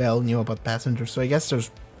and Bell knew about passengers, so I guess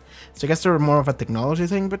they're more of a technology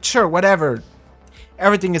thing, but sure, whatever.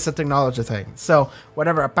 Everything is a technology thing. So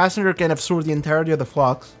whatever, a passenger can absorb the entirety of the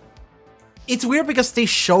Flux. It's weird because they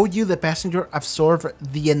showed you the passenger absorb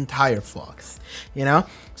the entire Flux, you know?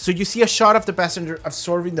 So you see a shot of the passenger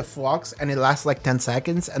absorbing the Flux and it lasts like 10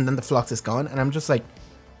 seconds and then the Flux is gone. And I'm just like,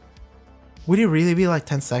 would it really be like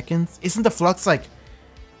 10 seconds? Isn't the Flux like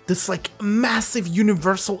this like massive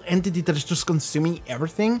universal entity that is just consuming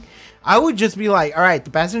everything? I would just be like, all right, the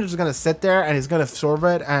passenger is going to sit there and it's going to absorb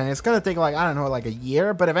it and it's going to take like, I don't know, like a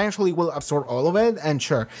year, but eventually we'll absorb all of it. And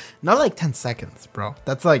sure, not like 10 seconds, bro.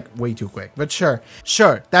 That's like way too quick, but sure,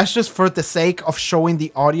 that's just for the sake of showing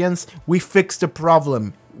the audience we fixed the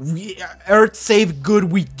problem. Earth saved good,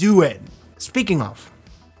 we do it. Speaking of,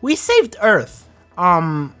 we saved Earth.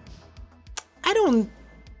 I don't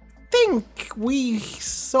think we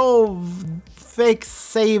saved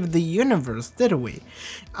the universe, did we?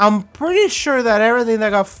 I'm pretty sure that everything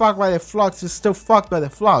that got fucked by the Flux is still fucked by the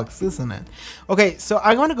Flux, isn't it? Okay, so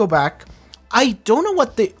I'm gonna go back. I don't know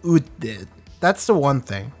what the Ood did. That's the one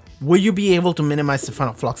thing. Will you be able to minimize the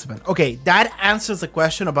final Flux event? Okay, that answers the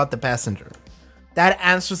question about the passenger.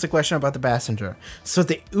 So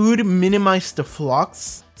the Ood minimized the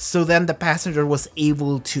Flux, so then the passenger was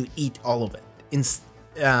able to eat all of it.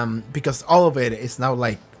 Because all of it is now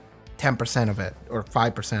like 10% of it, or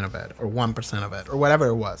 5% of it, or 1% of it, or whatever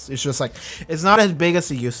it was. It's just like, it's not as big as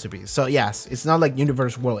it used to be. So yes, it's not like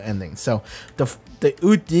universe world ending. So the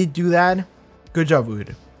Ood did do that. Good job,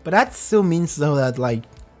 Ood. But that still means though that like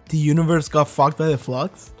the universe got fucked by the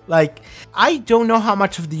Flux. Like, I don't know how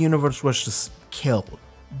much of the universe was just killed,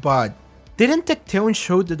 but didn't Tecteun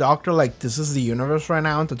show the Doctor like, this is the universe right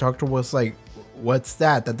now? And the Doctor was like, what's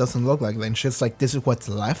that? That doesn't look like that. And she's like, this is what's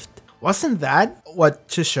left. Wasn't that what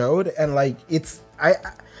she showed? And like,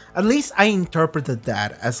 at least I interpreted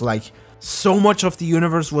that as like, so much of the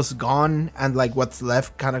universe was gone and like what's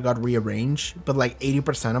left kind of got rearranged, but like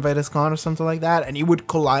 80% of it is gone or something like that. And it would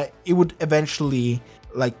eventually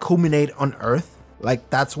like culminate on Earth. Like,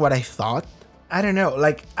 that's what I thought. I don't know.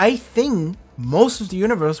 Like, I think most of the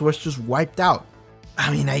universe was just wiped out.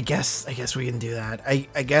 I mean, I guess we can do that.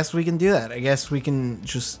 I guess we can do that. I guess we can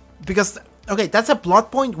just, because, okay, that's a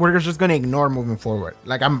plot point we're just going to ignore moving forward.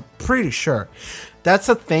 Like, I'm pretty sure that's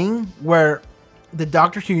a thing where the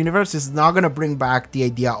Doctor Who universe is not going to bring back the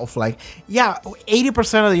idea of like, yeah,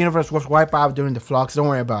 80% of the universe was wiped out during the Flux. Don't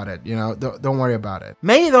worry about it. You know, don't worry about it.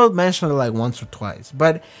 Maybe they'll mention it like once or twice,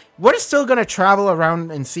 but we're still going to travel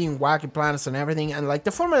around and seeing wacky planets and everything. And like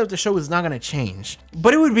the format of the show is not going to change,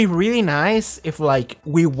 but it would be really nice if like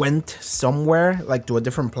we went somewhere like to a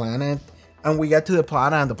different planet and we get to the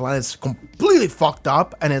planet and the planet is completely fucked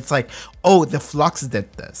up and it's like, oh, the Flux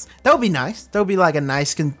did this. That would be nice. That would be like a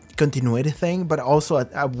nice continuity thing, but also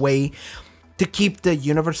a way to keep the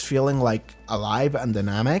universe feeling like alive and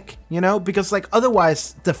dynamic, you know? Because like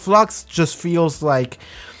otherwise the Flux just feels like,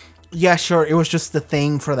 yeah, sure, it was just the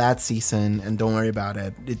thing for that season and don't worry about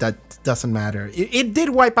it. That doesn't matter. It did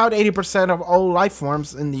wipe out 80% of all life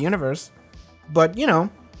forms in the universe, but you know,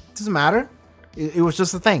 it doesn't matter. It was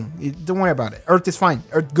just a thing. Don't worry about it. Earth is fine.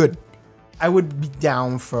 Earth good. I would be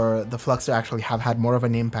down for the Flux to actually have had more of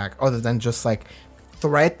an impact other than just like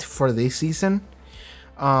threat for this season.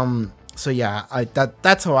 So yeah,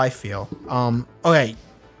 that's how I feel. Okay,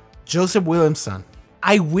 Joseph Williamson.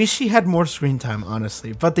 I wish he had more screen time,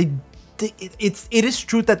 honestly, but it is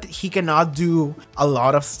true that he cannot do a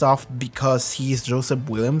lot of stuff because he is Joseph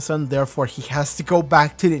Williamson. Therefore, he has to go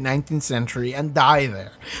back to the 19th century and die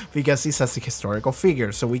there because he's such a historical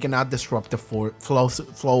figure. So we cannot disrupt the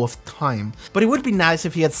flow of time. But it would be nice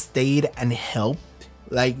if he had stayed and helped.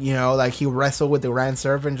 Like, you know, like he wrestled with the Grand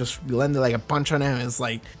Serpent, just landed like a punch on him. It's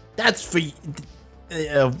like, that's for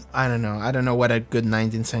I don't know what a good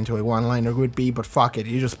 19th century one-liner would be, but fuck it,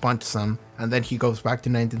 you just punch some, and then he goes back to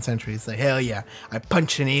 19th century. It's like, hell yeah, I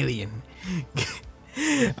punched an alien.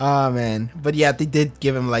 Oh man, but yeah, they did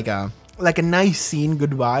give him like a nice scene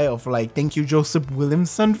goodbye of like, thank you Joseph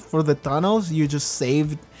Williamson for the tunnels, you just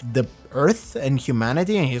saved the Earth and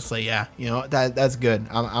humanity. And he's like, yeah, you know, that's good.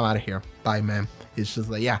 I'm out of here. Bye, man. It's just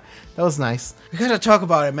like, yeah, that was nice. We gotta talk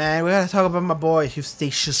about it, man. We gotta talk about my boy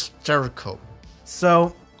Eustachius Jericho.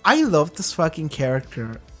 So, I love this fucking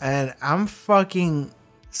character, and I'm fucking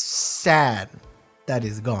sad that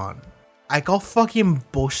he's gone. I call fucking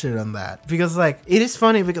bullshit on that, because like it is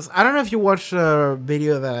funny, because I don't know if you watched the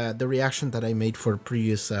video, the reaction that I made for a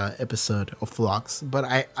previous episode of Flux, but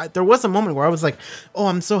I there was a moment where I was like, oh,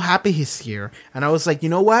 I'm so happy he's here, and I was like, you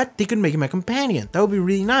know what, they could make him a companion. That would be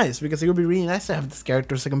really nice, because it would be really nice to have this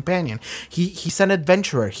character as a companion. He's an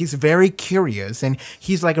adventurer, he's very curious, and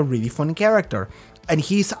he's like a really fun character. And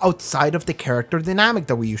he's outside of the character dynamic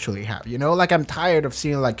that we usually have, you know? Like, I'm tired of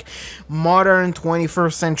seeing, like, modern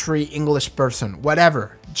 21st century English person,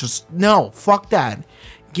 whatever. Just, no, fuck that.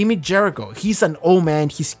 Give me Jericho. He's an old man.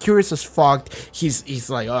 He's curious as fuck. He's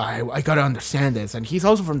like, oh, I gotta understand this. And he's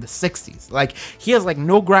also from the 60s. Like, he has, like,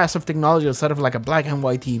 no grasp of technology outside of, like, a black and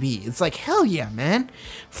white TV. It's like, hell yeah, man.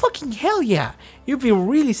 Fucking hell yeah. You'd be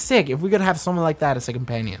really sick if we could have someone like that as a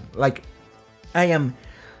companion. Like, I am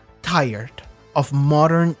tired of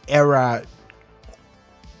modern era,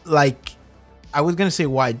 like, I was gonna say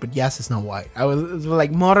white, but yes, it's not white. I was like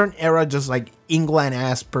modern era, just like England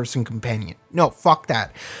ass person companion. No, fuck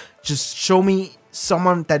that. Just show me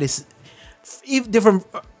someone that is different,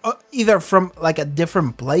 either from like a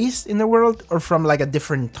different place in the world, or from like a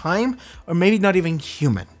different time, or maybe not even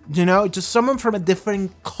human. You know, just someone from a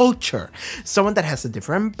different culture, someone that has a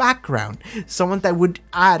different background, someone that would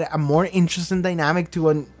add a more interesting dynamic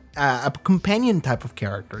to a companion type of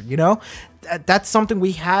character, you know? That's something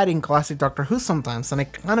we had in classic Doctor Who sometimes, and I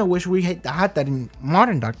kind of wish we had that in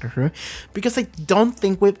modern Doctor Who, because I don't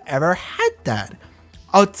think we've ever had that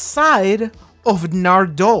outside of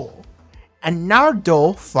Nardole, and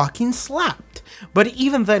Nardole fucking slapped. But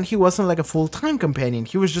even then, he wasn't like a full-time companion.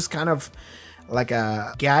 He was just kind of like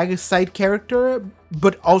a gag side character,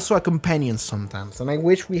 but also a companion sometimes, and I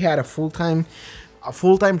wish we had a full-time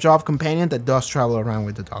job companion that does travel around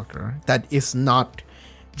with the Doctor, that is not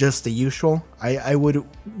just the usual. I would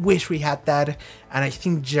wish we had that, and I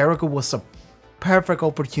think Jericho was a perfect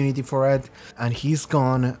opportunity for it, and he's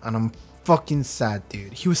gone, and I'm fucking sad,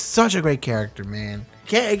 dude. He was such a great character, man.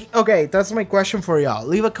 Okay, that's my question for y'all.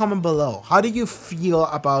 Leave a comment below. How do you feel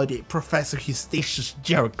about Professor Eustachius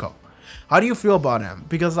Jericho? How do you feel about him?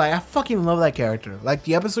 Because like, I fucking love that character. Like,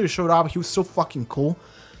 the episode he showed up, he was so fucking cool.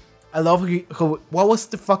 I love what was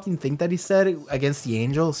the fucking thing that he said against the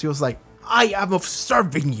angels? He was like, I am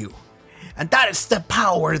observing you, and that is the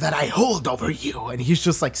power that I hold over you. And he's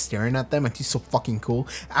just like staring at them, and he's so fucking cool.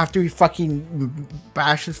 After he fucking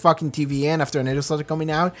bashes fucking TV in, after an angel started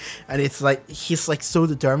coming out, and it's like, he's like so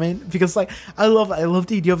determined, because like, I love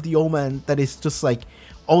the idea of the old man that is just like,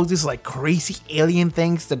 all these like crazy alien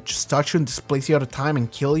things that just touch you and displace you all the time and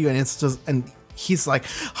kill you, and it's just, and he's like,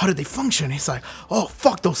 how do they function? He's like, oh,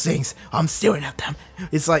 fuck those things, I'm staring at them.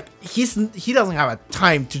 It's like, he doesn't have a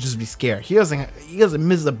time to just be scared. He doesn't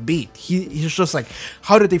miss a beat. He's just like,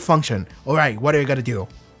 how do they function? All right, what are you gonna do?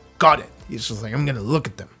 Got it. He's just like, I'm gonna look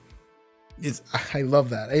at them. I love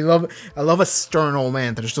that. I love a stern old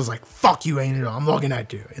man that is just like, fuck you, angel, I'm looking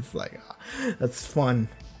at you. It's like, that's fun.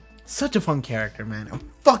 Such a fun character, man. I'm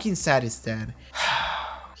fucking sad he's dead.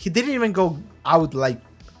 He didn't even go out like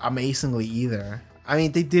amazingly either. I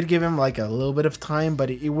mean, they did give him like a little bit of time, but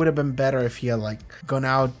it would have been better if he had like gone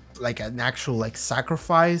out like an actual like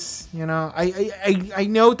sacrifice, you know? I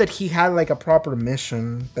know that he had like a proper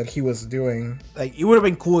mission that he was doing. Like, it would have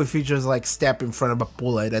been cool if he just like stepped in front of a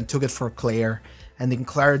bullet and took it for Claire, and then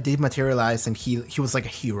Claire did materialize and he was like a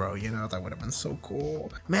hero, you know? That would have been so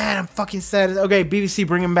cool. Man, I'm fucking sad. Okay, BBC,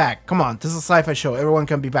 bring him back. Come on, this is a sci-fi show. Everyone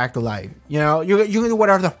can be back to life. You know, you can do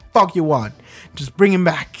whatever the fuck you want. Just bring him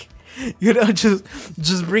back. You know,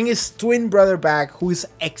 just bring his twin brother back, who is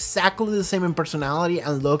exactly the same in personality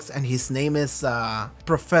and looks, and his name is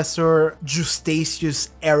Professor Eustachius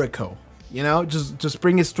Jericho. You know, just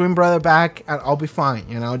bring his twin brother back and I'll be fine.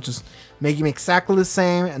 You know, just make him exactly the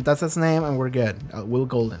same, and that's his name, and we're good. Will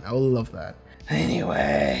Golden, I will love that.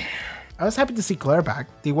 Anyway, I was happy to see Claire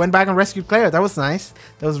back. They went back and rescued Claire. That was nice.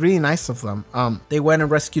 That was really nice of them. They went and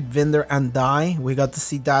rescued Vinder and Di. We got to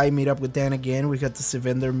see Di meet up with Dan again. We got to see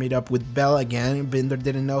Vinder meet up with Belle again. Vinder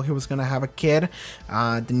didn't know he was gonna have a kid.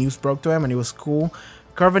 The news broke to him, and it was cool.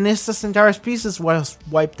 Carvanista's entire species was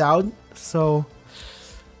wiped out, so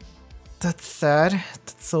that's sad.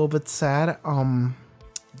 That's a little bit sad.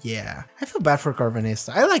 Yeah, I feel bad for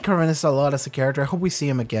Carvanista. I like Carvanista a lot as a character. I hope we see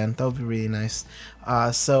him again. That would be really nice.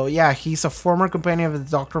 So yeah, he's a former companion of the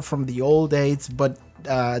Doctor from the old days, but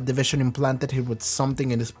Division implanted him with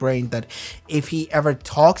something in his brain that if he ever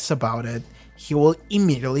talks about it, he will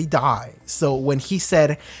immediately die. So when he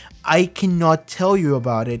said, I cannot tell you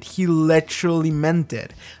about it, he literally meant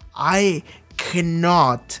it. I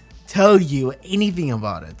cannot tell you anything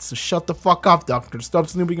about it. So shut the fuck up, Doctor. Stop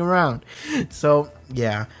snooping around. So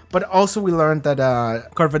yeah, but also we learned that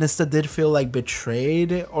Carvanista did feel like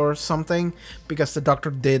betrayed or something because the Doctor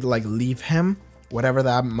did like leave him, whatever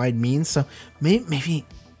that might mean. So maybe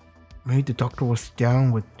the Doctor was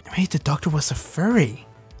down with. Maybe the Doctor was a furry.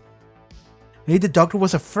 Maybe the Doctor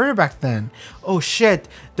was a furry back then. Oh shit,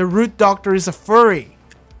 the Root Doctor is a furry.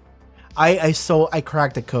 I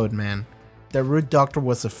cracked the code, man. The Root Doctor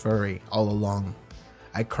was a furry all along.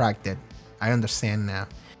 I cracked it. I understand now.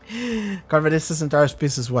 Carvanista's entire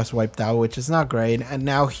species was wiped out, which is not great, and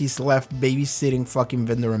now he's left babysitting fucking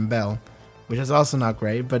Vinder and Bell, which is also not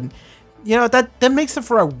great, but you know, that makes it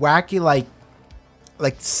for a wacky like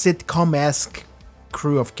sitcom-esque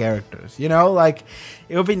crew of characters, you know? Like,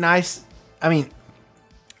 it would be nice. I mean,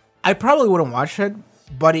 I probably wouldn't watch it,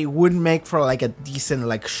 but it would make for like a decent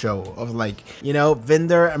like show of like, you know,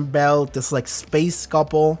 Vinder and Bell, this like space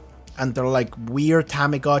couple, and they're like weird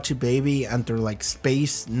Tamagotchi baby, and they're like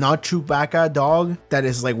space not Chewbacca dog that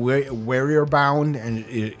is like warrior bound, and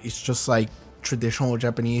it's just like traditional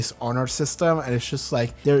Japanese honor system, and it's just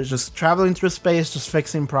like they're just traveling through space, just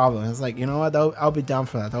fixing problems. It's like, you know what, I'll be down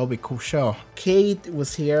for that. That'll be a cool show. Kate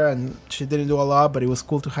was here and she didn't do a lot, but it was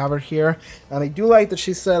cool to have her here, and I do like that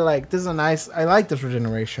she said like, this is a nice, I like this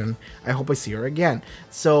regeneration, I hope I see her again.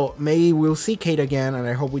 So maybe we'll see Kate again, and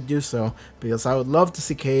I hope we do so, because I would love to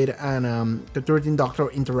see Kate and the 13th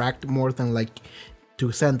Doctor interact more than like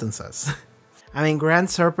 2 sentences. I mean, Grand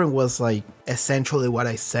Serpent was like essentially what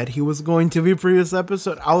I said he was going to be previous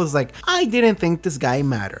episode. I was like, I didn't think this guy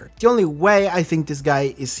mattered. The only way I think this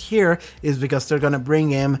guy is here is because they're gonna bring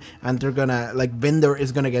him, and they're gonna like, Vinder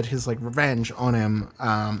is gonna get his like revenge on him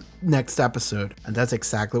next episode, and that's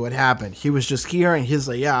exactly what happened. He was just here, and he's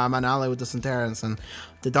like, yeah, I'm an ally with the Centarians, and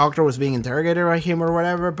the Doctor was being interrogated by him or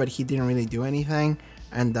whatever, but he didn't really do anything,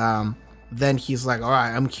 and then he's like,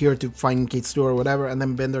 alright, I'm here to find Kate Stewart or whatever, and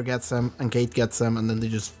then Vinder gets him, and Kate gets him, and then they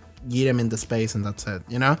just yeet him into space, and that's it,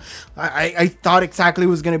 you know? I thought exactly it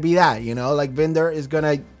was gonna be that, you know? Like, Vinder is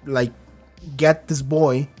gonna, like, get this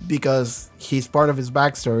boy because he's part of his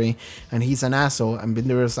backstory, and he's an asshole, and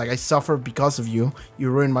Vinder is like, I suffer because of you, you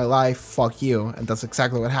ruined my life, fuck you, and that's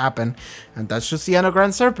exactly what happened, and that's just the end of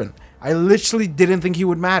Grand Serpent. I literally didn't think he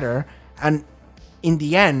would matter, and in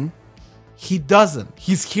the end, he doesn't.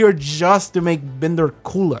 He's here just to make Vinder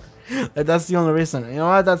cooler. That's the only reason. You know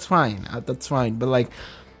what? That's fine. That's fine. But like,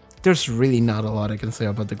 there's really not a lot I can say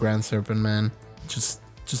about the Grand Serpent, man. Just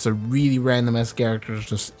a really random ass character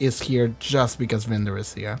just is here just because Vinder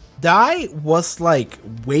is here. Dai was like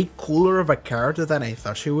way cooler of a character than I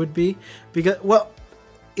thought she would be, because, well,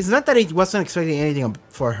 it's not that I wasn't expecting anything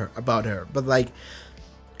about her, but like,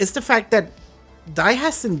 it's the fact that Dai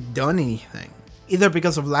hasn't done anything. Either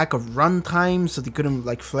because of lack of runtime, so they couldn't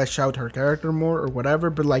like flesh out her character more or whatever,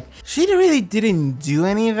 but like, she really didn't do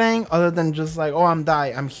anything other than just like, oh, I'm Dai,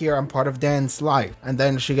 I'm here, I'm part of Dan's life. And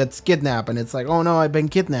then she gets kidnapped, and it's like, oh no, I've been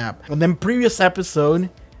kidnapped. And then previous episode,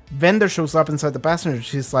 Vinder shows up inside the passenger.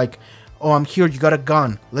 She's like, oh, I'm here, you got a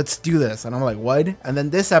gun, let's do this. And I'm like, what? And then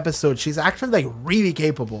this episode, she's actually like really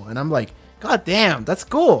capable. And I'm like, god damn, that's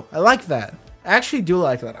cool. I like that. I actually do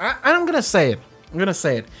like that. I'm gonna say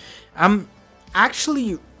it. I'm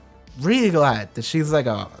actually really glad that she's like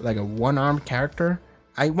a one-armed character.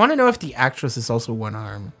 I want to know if the actress is also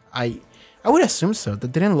one-armed. I would assume so.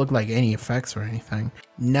 That didn't look like any effects or anything.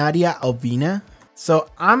 Nadia Alvina. So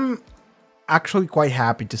I'm actually quite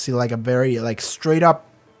happy to see like a very like straight up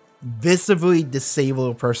visibly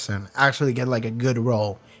disabled person actually get like a good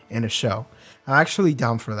role in a show. I'm actually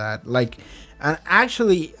down for that. Like, and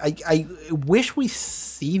actually I wish we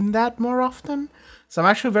seen that more often. So I'm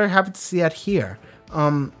actually very happy to see that here.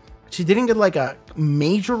 She didn't get like a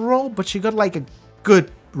major role, but she got like a good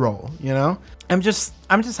role, you know? I'm just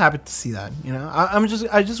happy to see that, you know?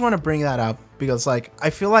 I just want to bring that up because like, I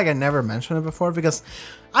feel like I never mentioned it before because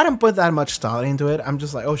I don't put that much thought into it. I'm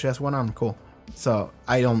just like, oh, she has one arm, cool. So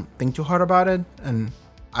I don't think too hard about it, and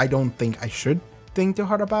I don't think I should think too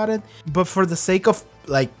hard about it. But for the sake of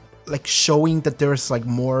like showing that there's like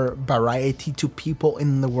more variety to people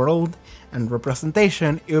in the world and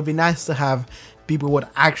representation, it would be nice to have people with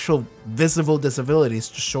actual visible disabilities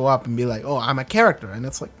to show up and be like, oh, I'm a character, and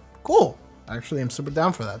it's like, cool. Actually, I'm super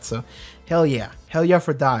down for that. So hell yeah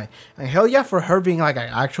for Dai, and hell yeah for her being like an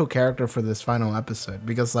actual character for this final episode,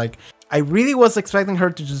 because like, I really was expecting her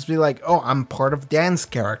to just be like, oh, I'm part of Dan's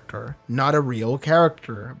character, not a real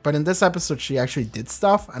character. But in this episode, she actually did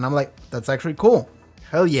stuff, and I'm like, that's actually cool.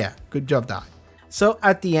 Hell yeah, good job, Dai. So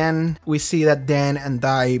at the end, we see that Dan and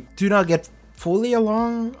Dai do not get fully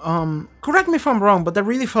along. Correct me if I'm wrong, but I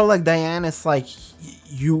really felt like Diane is like,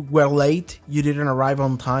 you were late, you didn't arrive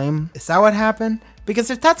on time. Is that what happened?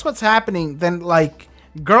 Because if that's what's happening, then like,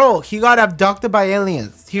 girl, he got abducted by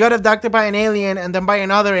aliens. He got abducted by an alien and then by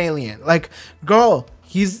another alien. Like, girl,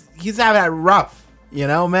 he's having it rough, you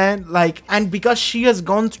know, man? Like, and because she has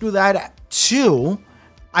gone through that too,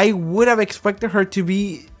 I would have expected her to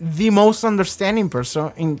be the most understanding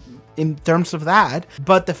person in terms of that.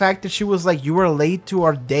 But the fact that she was like, you were late to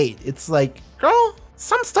our date, it's like, girl,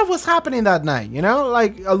 some stuff was happening that night, you know?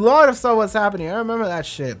 Like, a lot of stuff was happening. I remember that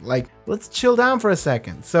shit. Like, let's chill down for a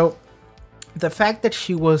second. So the fact that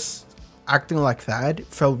she was acting like that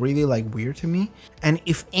felt really like weird to me. And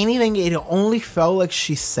if anything, it only felt like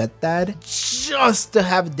she said that just to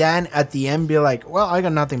have Dan at the end be like, well, I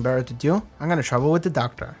got nothing better to do, I'm gonna travel with the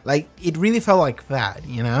doctor. Like, it really felt like that,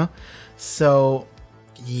 you know? So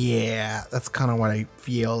yeah, that's kind of what I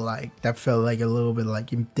feel like. That felt like a little bit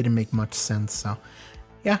like it didn't make much sense. So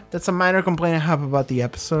yeah, that's a minor complaint I have about the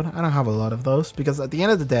episode. I don't have a lot of those because at the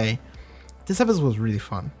end of the day, this episode was really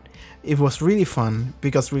fun. It was really fun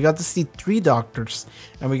because we got to see 3 doctors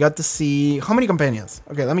and we got to see how many companions?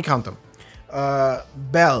 Okay, let me count them.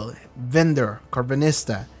 Belle, Vendor,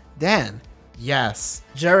 Carbonista, Dan, yes,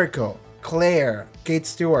 Jericho, Claire, Kate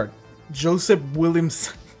Stewart, Joseph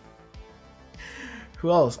Williams. Who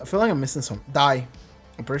else? I feel like I'm missing some. Die.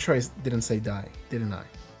 I'm pretty sure I didn't say die, didn't I?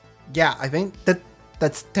 Yeah, I think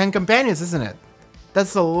that's 10 companions, isn't it?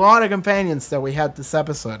 That's a lot of companions that we had this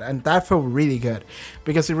episode, and that felt really good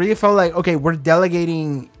because it really felt like, okay, we're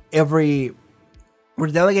delegating a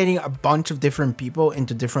bunch of different people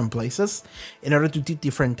into different places in order to do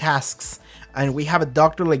different tasks, and we have a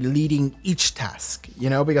doctor like leading each task, you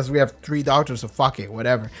know, because we have 3 doctors, so fuck it,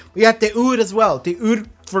 whatever. We had the Ood as well. The Ood,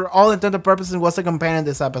 for all intents and purposes, was a companion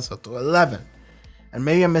this episode to 11, and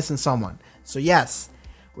maybe I'm missing someone. So yes,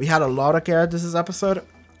 we had a lot of characters this episode.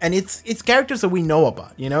 And it's characters that we know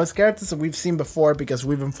about, you know, it's characters that we've seen before because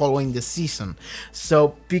we've been following this season.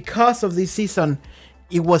 So because of this season,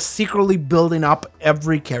 it was secretly building up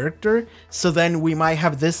every character. So then we might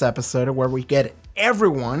have this episode where we get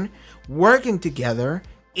everyone working together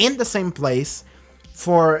in the same place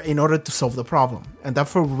in order to solve the problem. And that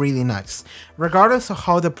felt really nice. Regardless of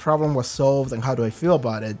how the problem was solved and how do I feel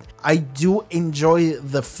about it, I do enjoy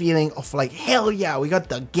the feeling of like, hell yeah, we got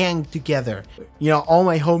the gang together. You know, all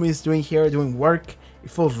my homies doing work. It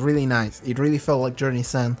feels really nice. It really felt like Journey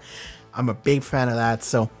Sun. I'm a big fan of that.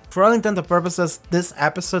 So for all intents and purposes, this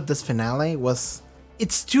episode, this finale was,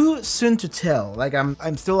 it's too soon to tell. Like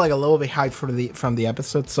I'm still like a little bit hyped from the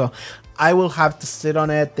episode, so I will have to sit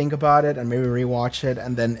on it, think about it, and maybe rewatch it,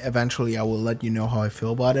 and then eventually I will let you know how I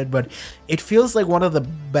feel about it. But it feels like one of the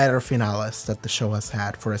better finales that the show has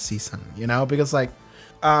had for a season, you know, because like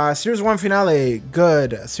Series 1 finale,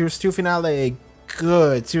 good. Series 2 finale,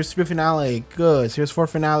 good. Series 3 finale, good. Series 4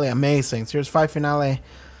 finale, amazing. Series 5 finale,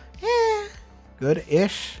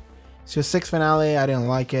 good-ish. Series 6 finale, I didn't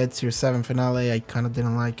like it. Series 7 finale, I kind of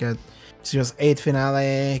didn't like it. Series 8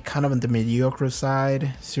 finale, kind of on the mediocre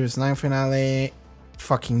side. Series 9 finale,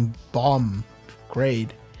 fucking bomb.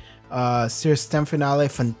 Great. Series 10 finale,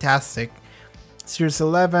 fantastic. Series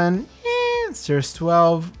 11, Series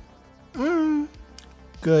 12,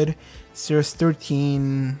 good. Series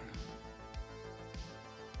 13,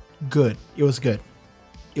 good. It was good.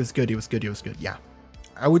 It was good, it was good, it was good, yeah.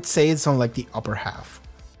 I would say it's on like the upper half.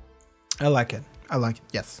 I like it. I like it.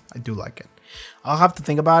 Yes, I do like it. I'll have to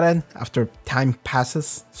think about it after time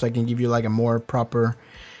passes so I can give you like a more proper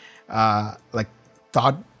like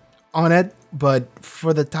thought on it. But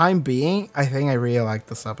for the time being, I think I really like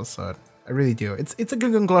this episode. I really do. It's a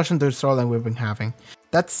good conclusion to the storyline we've been having.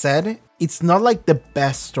 That said, it's not like the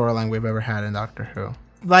best storyline we've ever had in Doctor Who.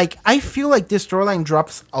 Like, I feel like this storyline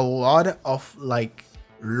drops a lot of like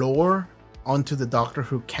lore onto the Doctor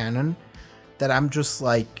Who canon that I'm just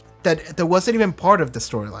like, that wasn't even part of the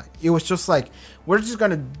storyline. It was just like, we're just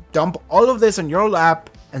gonna dump all of this on your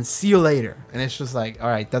lap and see you later. And it's just like, all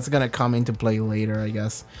right, that's gonna come into play later, I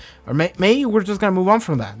guess. Or maybe we're just gonna move on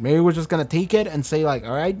from that. Maybe we're just gonna take it and say like,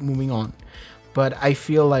 all right, moving on. But I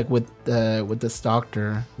feel like with this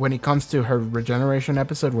Doctor, when it comes to her regeneration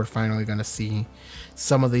episode, we're finally gonna see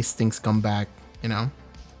some of these things come back, you know.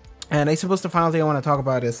 And I suppose the final thing I want to talk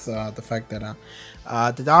about is the fact that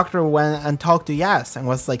the Doctor went and talked to Yas and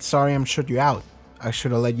was like, sorry, I'm shut you out. I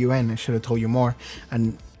should have let you in. I should have told you more.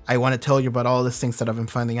 And I want to tell you about all these things that I've been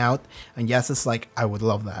finding out. And Yas is like, I would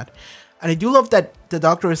love that. And I do love that the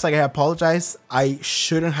Doctor is like, I apologize. I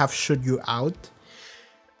shouldn't have shut you out.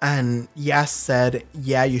 And Yas said,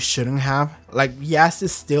 yeah, you shouldn't have. Like, Yas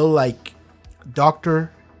is still like,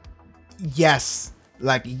 Doctor, yes,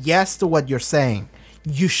 like yes to what you're saying.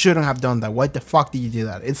 You shouldn't have done that. Why the fuck did you do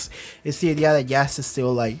that? It's the idea that Yas is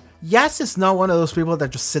still like, Yas is not one of those people that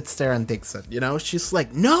just sits there and takes it, you know? She's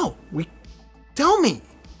like, no, tell me.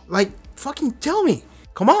 Like, fucking tell me.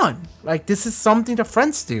 Come on. Like, this is something that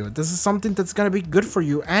friends do. This is something that's gonna be good for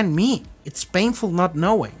you and me. It's painful not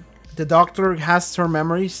knowing. The doctor has her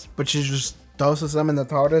memories, but she just tosses them in the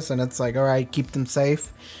TARDIS, and it's like, alright, keep them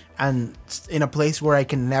safe. And in a place where I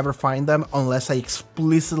can never find them unless I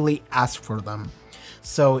explicitly ask for them.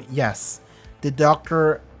 So yes, the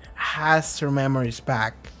doctor has her memories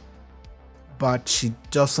back, but she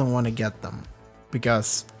doesn't want to get them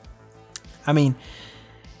because, I mean,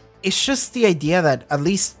 it's just the idea that, at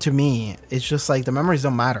least to me, it's just like the memories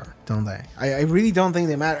don't matter, don't they? I really don't think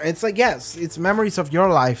they matter. It's like, yes, it's memories of your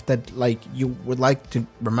life that like you would like to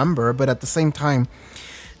remember, but at the same time,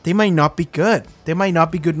 they might not be good. They might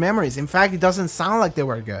not be good memories. In fact, it doesn't sound like they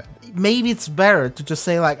were good. Maybe it's better to just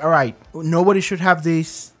say like, all right, nobody should have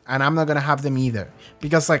these, and I'm not gonna have them either.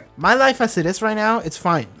 Because like my life as it is right now, it's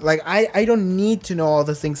fine. Like I don't need to know all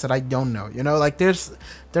the things that I don't know. You know, like there's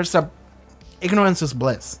a ignorance is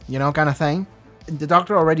bliss, you know, kind of thing. The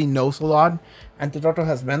doctor already knows a lot, and the doctor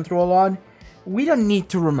has been through a lot. We don't need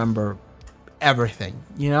to remember everything,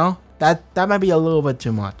 you know? That might be a little bit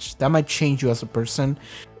too much. That might change you as a person.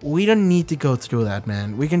 We don't need to go through that,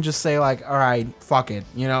 man. We can just say like, all right, fuck it.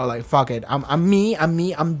 You know, like, fuck it. I'm me.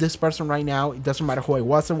 I'm this person right now. It doesn't matter who I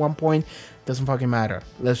was at one point. It doesn't fucking matter.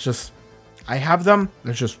 Let's just, I have them.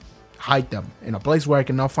 Let's just hide them in a place where I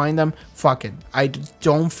cannot find them. Fuck it. I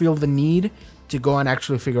don't feel the need to go and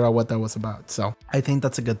actually figure out what that was about. So I think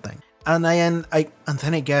that's a good thing. And then I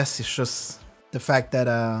guess it's just the fact that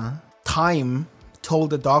time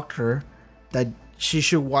told the doctor that she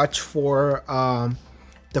should watch for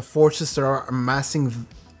the forces that are amassing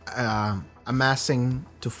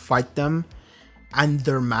to fight them and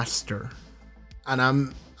their master. And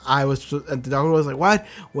and the doctor was like,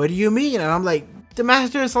 what do you mean? And I'm like, the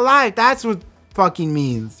master is alive. That's what fucking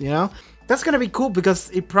means, you know? That's gonna be cool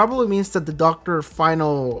because it probably means that the doctor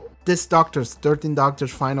this doctor's 13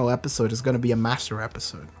 Doctor's final episode is gonna be a master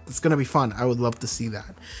episode. It's gonna be fun. I would love to see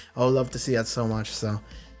that. I would love to see that so much. So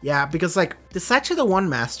yeah, because like the Sacha the One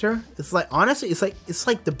Master, it's like, honestly, it's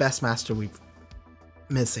like the best master we've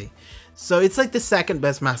Missy. So it's like the second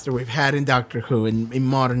best master we've had in Doctor Who, in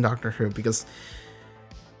modern Doctor Who, because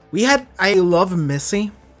I love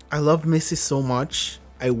Missy. I love Missy so much.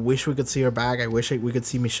 I wish we could see her back. I wish we could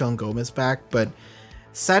see Michelle Gomez back, but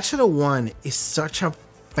Sacha the One is such a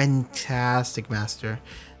fantastic master.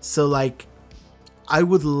 So like, I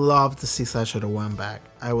would love to see Sacha the One back.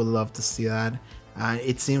 I would love to see that.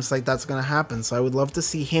 It seems like that's gonna happen. So I would love to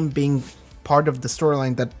see him being part of the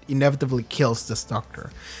storyline that inevitably kills this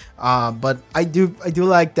doctor. But I do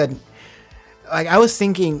like that. Like, I was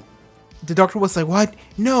thinking, the doctor was like, what?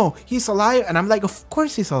 No, he's alive. And I'm like, of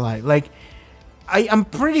course he's alive. Like, I'm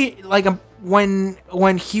pretty, like, when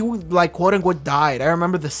he like quote unquote died, I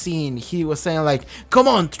remember the scene. He was saying like, come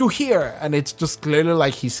on through here, and it's just clearly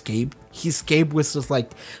like he escaped with just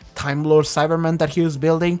like Time Lord Cyberman that he was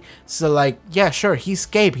building. So like, yeah, sure, he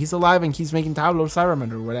escaped, he's alive, and he's making Time Lord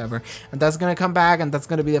Cyberman or whatever, and that's gonna come back, and that's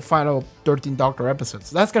gonna be the final 13 Doctor episode.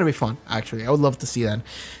 So that's gonna be fun. Actually, I would love to see that.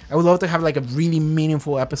 I would love to have like a really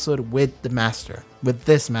meaningful episode with the master, with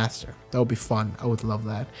this master. That would be fun. I would love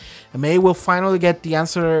that. And maybe we'll finally get the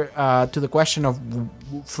answer to the question of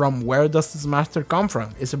from where does this master come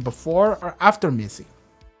from? Is it before or after Missy?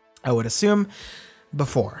 I would assume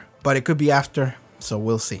before, but it could be after, so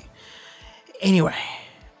we'll see. Anyway,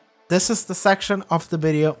 this is the section of the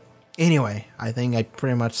video. Anyway, I think I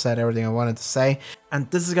pretty much said everything I wanted to say, and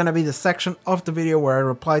this is gonna be the section of the video where I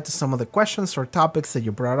reply to some of the questions or topics that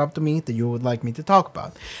you brought up to me that you would like me to talk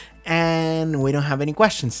about. And we don't have any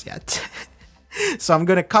questions yet. So I'm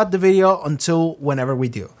gonna cut the video until whenever we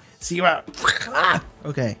do. See you out.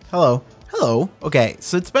 Okay, hello. Okay,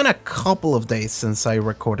 so it's been a couple of days since I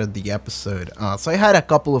recorded the episode. So I had a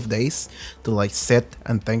couple of days to like sit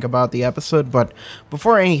and think about the episode. But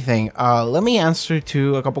before anything, let me answer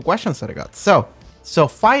to a couple questions that I got. So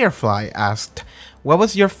Firefly asked, what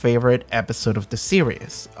was your favorite episode of the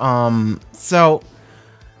series? Good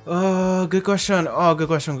question. Good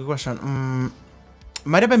question.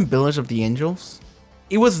 Might have been Village of the Angels.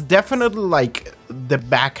 It was definitely like the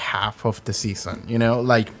back half of the season, you know,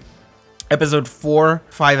 like episode 4,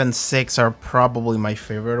 5, and 6 are probably my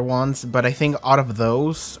favorite ones, but I think out of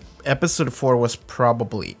those, episode 4 was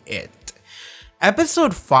probably it.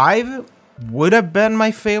 Episode 5 would have been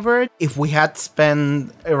my favorite if we had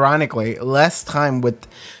spent, ironically, less time with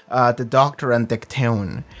the Doctor and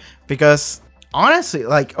Tecteun, because honestly,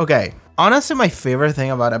 like, okay, honestly, my favorite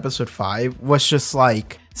thing about episode 5 was just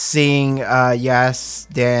like seeing Yas,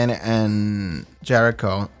 Dan, and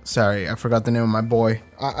Jericho. Sorry, I forgot the name of my boy.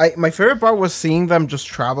 My favorite part was seeing them just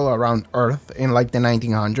travel around Earth in like the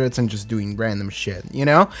 1900s and just doing random shit, you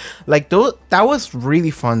know? Like that was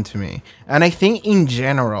really fun to me. And I think in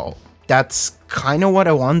general, that's kind of what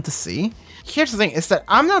I want to see. Here's the thing, is that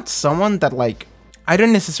I'm not someone that like, I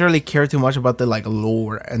don't necessarily care too much about the like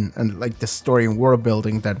lore and like the story and world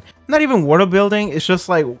building. That not even world building, it's just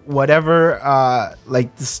like whatever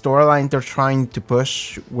like the storyline they're trying to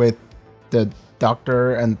push with the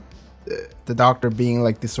Doctor, and the Doctor being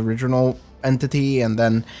like this original entity, and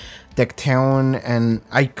then Dectown, and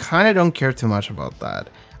I kind of don't care too much about that.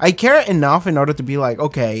 I care enough in order to be like,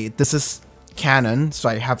 okay, this is canon, so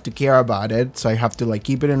I have to care about it, so I have to like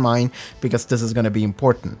keep it in mind because this is going to be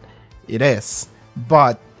important. It is.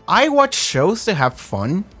 But I watch shows to have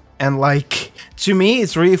fun, and like to me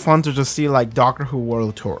it's really fun to just see like Doctor Who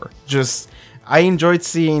World Tour. Just I enjoyed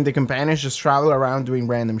seeing the companions just travel around doing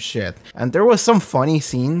random shit, and there was some funny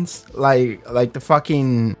scenes like the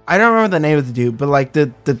fucking, I don't remember the name of the dude, but like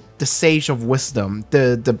the Sage of Wisdom,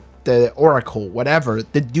 the Oracle, whatever,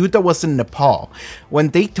 the dude that was in Nepal, when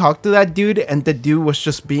they talked to that dude and the dude was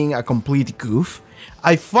just being a complete goof.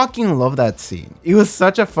 I fucking love that scene. It was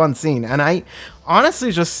such a fun scene, and I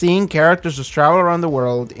honestly just seeing characters just travel around the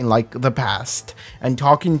world in like the past and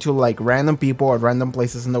talking to like random people at random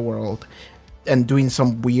places in the world and doing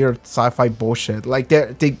some weird sci-fi bullshit. Like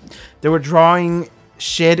they were drawing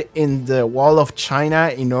shit in the wall of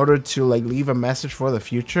China in order to like leave a message for the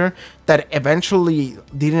future that eventually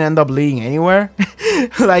didn't end up leading anywhere.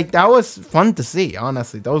 Like that was fun to see,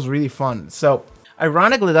 honestly. That was really fun. So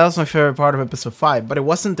ironically, that was my favorite part of episode 5, but it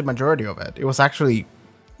wasn't the majority of it. It was actually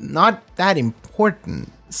not that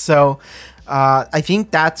important. So I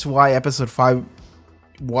think that's why episode 5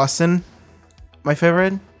 wasn't my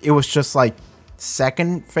favorite. It was just like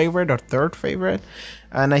second favorite or third favorite.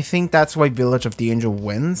 And I think that's why Village of the Angel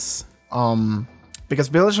wins. Because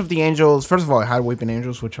Village of the Angels, first of all, it had Weeping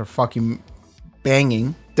Angels, which are fucking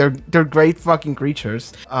banging. They're great fucking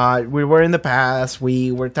creatures. We were in the past,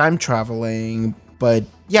 we were time traveling, but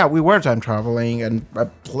yeah, we were time traveling, and a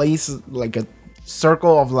place, like a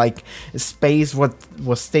circle of like space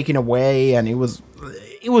was taken away, and it was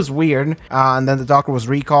weird. And then the Doctor was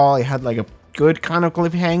recalled. It had like a good kind of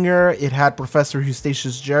cliffhanger. It had Professor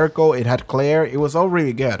Eustachius Jericho. It had Claire. It was all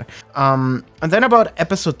really good. And then about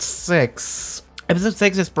episode 6. Episode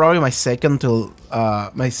 6 is probably my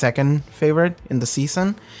second favorite in the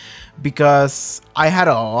season, because I had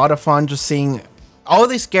a lot of fun just seeing all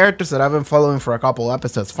these characters that I've been following for a couple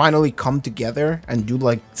episodes finally come together and do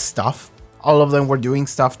like stuff. All of them were doing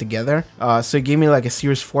stuff together. So it gave me like a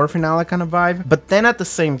series 4 finale kind of vibe. But then at the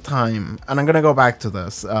same time, and I'm gonna go back to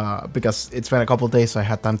this because it's been a couple days, so I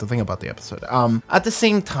had time to think about the episode. At the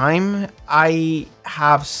same time, I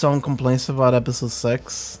have some complaints about episode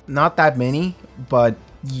 6. Not that many, but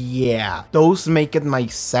yeah, those make it my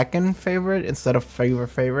second favorite instead of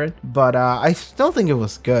favorite. But I still think it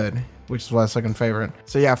was good, which is my second favorite.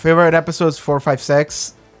 So yeah, favorite episodes 4, 5,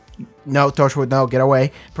 6. No, Torchwood, no, get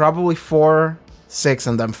away. Probably 4, 6,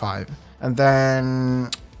 and then 5. And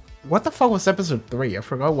then what the fuck was episode 3? I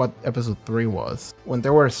forgot what episode 3 was. When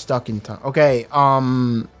they were stuck in time. Okay,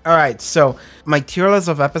 alright, so my tier list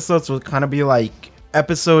of episodes would kind of be like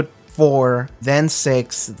episode 4, then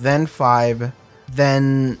 6, then 5,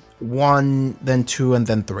 then 1, then 2, and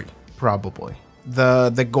then 3. Probably.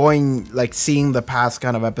 The going, like, seeing the past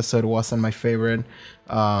kind of episode wasn't my favorite.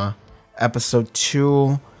 Episode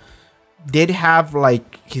 2 did have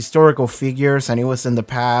like historical figures, and it was in the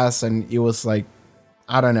past, and it was like,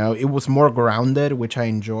 I don't know, it was more grounded, which I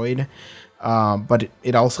enjoyed, but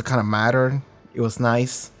it also kind of mattered. It was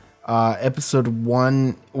nice. Episode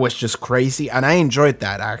 1 was just crazy, and I enjoyed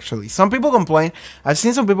that, actually. Some people complain. I've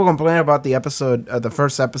seen some people complain about the episode, the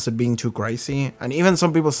first episode being too crazy, and even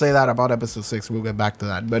some people say that about episode 6. We'll get back to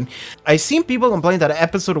that, but I've seen people complain that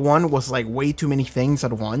episode 1 was like way too many things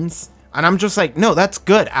at once. And I'm just like, no, that's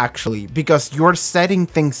good, actually, because you're setting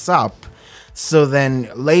things up so then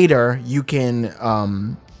later you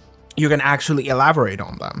can actually elaborate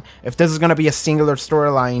on them. If this is going to be a singular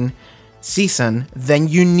storyline season, then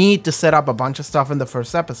you need to set up a bunch of stuff in the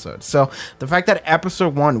first episode. So the fact that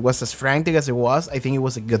episode 1 was as frantic as it was, I think it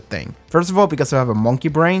was a good thing. First of all, because I have a monkey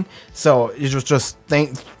brain, so it was just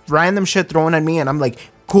random shit thrown at me, and I'm like,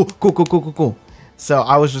 cool. So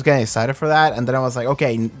I was just getting excited for that, and then I was like,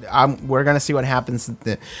 okay, we're gonna see what happens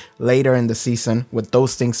later in the season with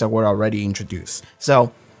those things that were already introduced.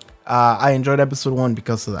 So I enjoyed episode 1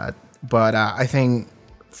 because of that. But I think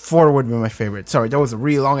 4 would be my favorite. Sorry, that was a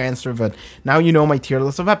really long answer, but now you know my tier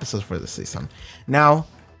list of episodes for this season. Now,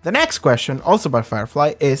 the next question, also by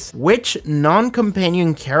Firefly, is which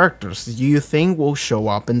non-companion characters do you think will show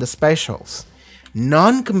up in the specials?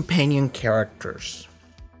 Non-companion characters.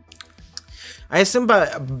 I assume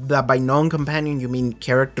that by non-companion you mean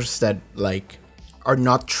characters that like are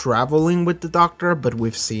not traveling with the Doctor, but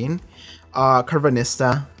we've seen.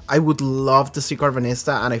 Carvanista. I would love to see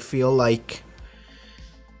Carvanista, and I feel like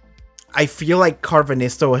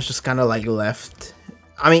Carvanista was just kind of like left.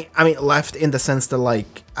 I mean left in the sense that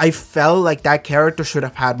like I felt like that character should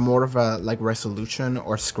have had more of a like resolution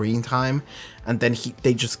or screen time, and then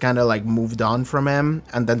they just kind of like moved on from him,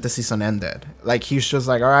 and then the season ended. Like he's just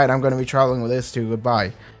like, all right, I'm gonna be traveling with this too,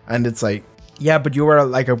 goodbye. And it's like, yeah, but you were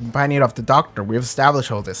like a companion of the Doctor. We've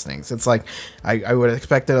established all these things. It's like I would have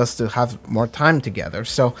expected us to have more time together.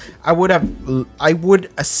 So I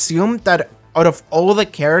would assume that out of all the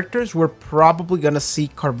characters, we're probably gonna see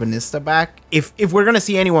Carvanista back. If we're gonna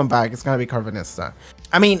see anyone back, it's gonna be Carvanista.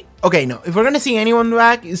 I mean, okay, no, if we're gonna see anyone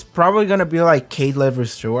back, it's probably gonna be like Kate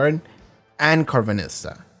lethbridge-stewart and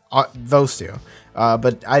Carvanista. Those two.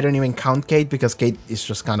 But I don't even count Kate because Kate is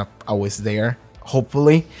just kind of always there.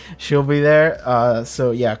 Hopefully she'll be there.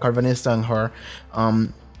 So yeah, Carvanista and her.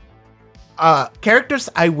 Characters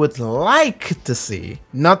I would like to see,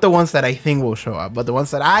 not the ones that I think will show up, but the ones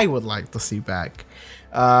that I would like to see back.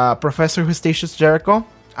 Professor Eustachius Jericho.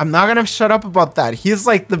 I'm not gonna shut up about that. He's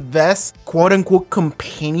like the best quote-unquote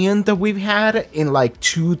companion that we've had in like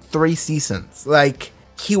 2-3 seasons. Like,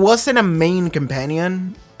 he wasn't a main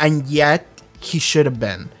companion, and yet he should have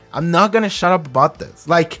been. I'm not gonna shut up about this.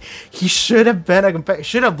 Like, he should have been a companion.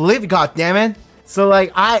 Should have lived, goddammit. So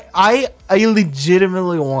like, I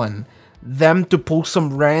legitimately want them to pull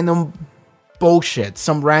some random bullshit,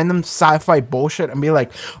 some random sci-fi bullshit, and be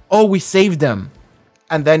like, oh, we saved them.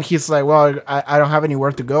 And then he's like, well, I don't have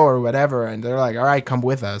anywhere to go or whatever. And they're like, all right, come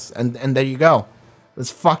with us. And there you go.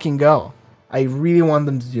 Let's fucking go. I really want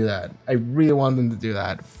them to do that. I really want them to do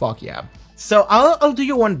that. Fuck yeah. So I'll do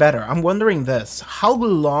you one better. I'm wondering this. How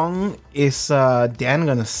long is Dan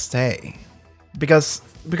gonna stay? Because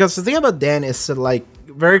the thing about Dan is that, like,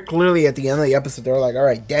 very clearly at the end of the episode, they're like, all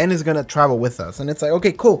right, Dan is gonna travel with us. And it's like,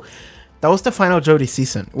 okay, cool. That was the final Jodie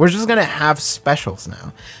season. We're just gonna have specials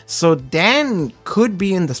now. So Dan could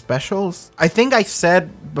be in the specials. I think I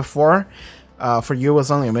said before, for you it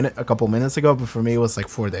was only a couple minutes ago, but for me it was like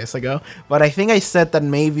 4 days ago. But I think I said that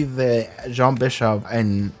maybe the John Bishop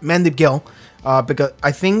and Mandip Gill, because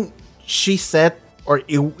I think she said, or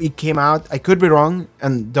it came out, I could be wrong,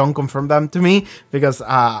 and don't confirm them to me, because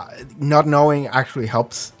not knowing actually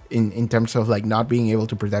helps in terms of like not being able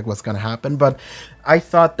to predict what's gonna happen. But I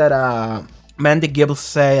thought that Mandy Gibbs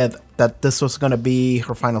said that this was gonna be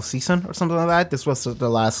her final season or something like that. This was the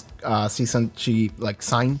last season she like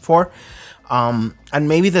signed for, and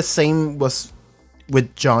maybe the same was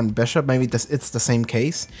with John Bishop. Maybe it's the same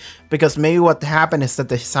case, because maybe what happened is that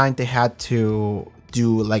they had to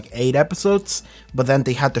do like 8 episodes, but then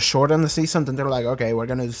they had to shorten the season. Then they're like, okay, we're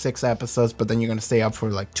gonna do 6 episodes, but then you're gonna stay up for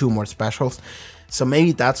like 2 more specials. So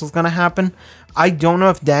maybe that's what's gonna happen. I don't know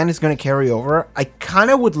if Dan is gonna carry over. I kind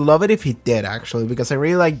of would love it if he did, actually, because I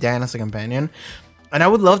really like Dan as a companion, and I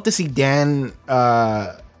would love to see Dan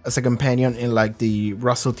as a companion in like the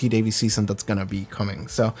Russell T Davies season that's gonna be coming.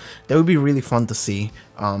 So that would be really fun to see.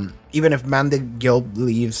 Even if Mandy Gill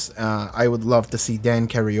leaves, I would love to see Dan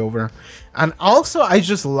carry over. And also, I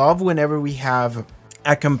just love whenever we have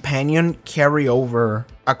a companion carry over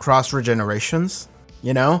across regenerations,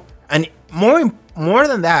 you know, and more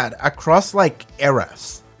than that, across like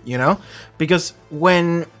eras, you know, because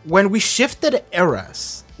when we shifted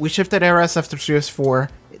eras after series 4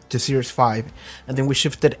 to series 5, and then we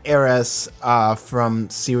shifted eras from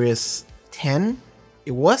series 10.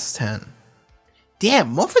 It was 10. Damn,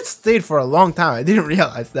 Moffat stayed for a long time. I didn't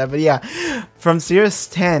realize that, but yeah, from series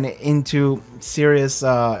 10 into series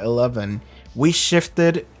 11, we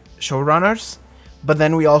shifted showrunners, but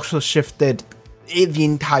then we also shifted the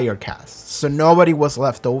entire cast. So nobody was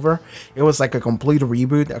left over. It was like a complete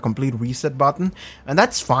reboot, a complete reset button, and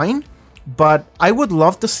that's fine. But I would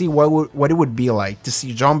love to see what it would be like to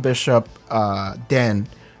see John Bishop, Dan,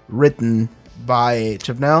 written by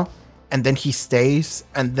Chibnall, and then he stays,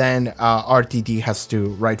 and then RTD has to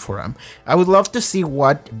write for him. I would love to see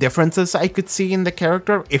what differences I could see in the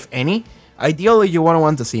character, if any. Ideally, you wouldn't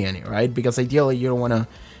want to see any, right? Because ideally, you don't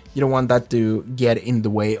want that to get in the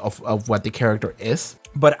way of what the character is.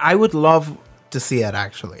 But I would love to see it,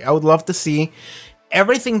 actually. I would love to see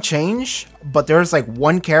everything change, but there's like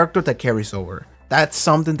one character that carries over. That's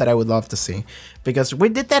something that I would love to see, because we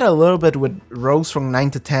did that a little bit with Rose from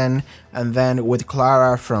 9 to 10, and then with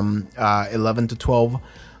Clara from 11 to 12.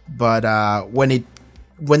 But when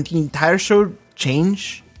the entire show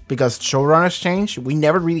changed, because showrunners changed, we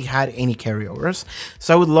never really had any carryovers.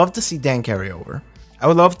 So I would love to see Dan carry over. I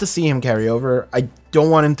would love to see him carry over. I don't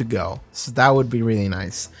want him to go, so that would be really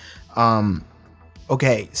nice.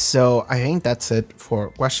 Okay, so I think that's it for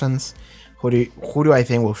questions. Who do I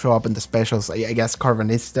think will show up in the specials? I guess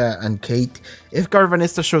Carvanista and Kate. If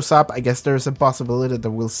Carvanista shows up, I guess there's a possibility that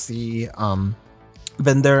we'll see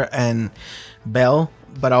Vinder and Belle.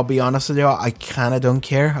 But I'll be honest with you, I kind of don't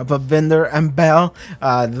care about Vinder and Belle.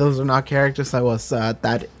 Those are not characters I was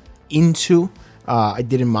that into. I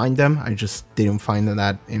didn't mind them. I just didn't find them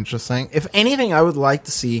that interesting. If anything, I would like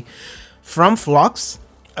to see from Flux,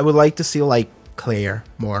 I would like to see like Claire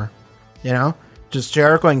more, you know? Just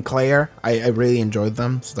Jericho and Claire, I really enjoyed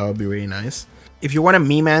them, so that would be really nice. If you want a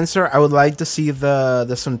meme answer, I would like to see the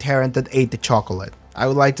Sontaran that ate the chocolate. I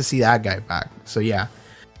would like to see that guy back, so yeah.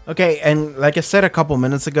 Okay, and like I said a couple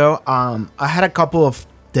minutes ago, I had a couple of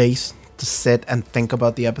days to sit and think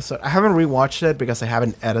about the episode. I haven't rewatched it because I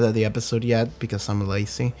haven't edited the episode yet because I'm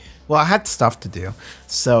lazy. Well, I had stuff to do.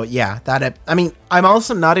 So yeah, I mean, I'm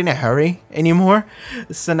also not in a hurry anymore.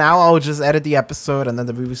 So now I'll just edit the episode and then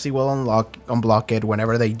the BBC will unblock it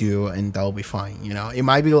whenever they do, and that'll be fine, you know? It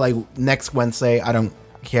might be like next Wednesday. I don't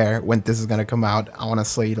care when this is gonna come out.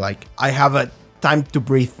 Honestly, like, I have a time to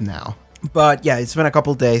breathe now. But yeah, it's been a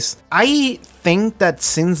couple days. I think that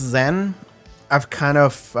since then, I've kind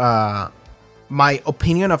of, my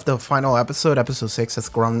opinion of the final episode 6, has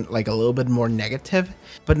grown like a little bit more negative,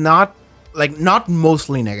 but not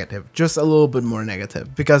mostly negative, just a little bit more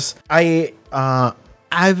negative, because I've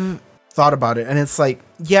thought about it, and it's like,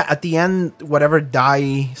 yeah, at the end, whatever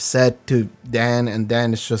Dai said to Dan, and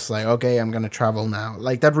Dan is just like, okay, I'm gonna travel now.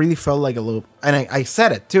 Like, that really felt like a little, and I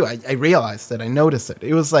said it too, I realized it, I noticed it.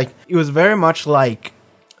 It was like, it was very much like,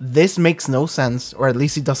 this makes no sense, or at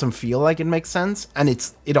least it doesn't feel like it makes sense, and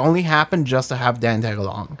it only happened just to have Dan tag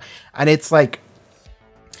along. And it's like,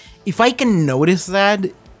 if I can notice that,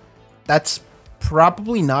 that's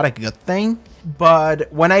probably not a good thing.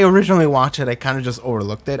 But when I originally watched it, I kind of just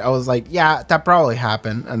overlooked it. I was like, yeah, that probably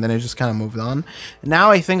happened, and then I just kind of moved on. Now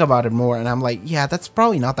I think about it more, and I'm like, yeah, that's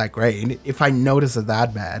probably not that great if I notice it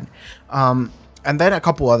that bad. And then a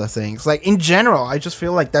couple other things. Like, in general, I just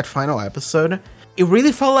feel like that final episode, it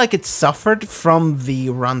really felt like it suffered from the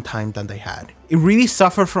runtime that they had. It really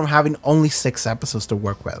suffered from having only 6 episodes to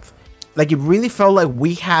work with. Like, it really felt like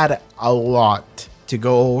we had a lot to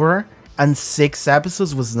go over, and 6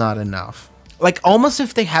 episodes was not enough. Like, almost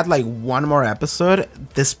if they had like 1 more episode,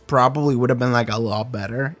 this probably would have been like a lot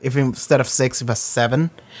better. If instead of 6, it was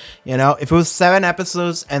 7, you know? If it was 7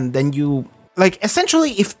 episodes and then you, like,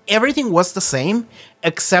 essentially if everything was the same,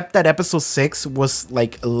 except that episode 6 was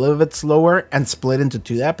like a little bit slower and split into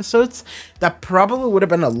 2 episodes, that probably would have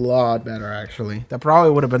been a lot better, actually. That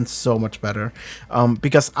probably would have been so much better.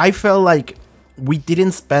 Because I felt like we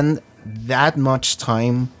didn't spend that much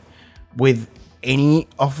time with any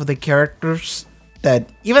of the characters that,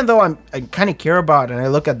 even though I kind of care about, and I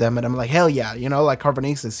look at them and I'm like, hell yeah, you know, like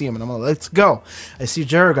Carbonates, I see him and I'm like, let's go. I see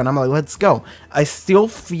Jericho and I'm like, let's go. I still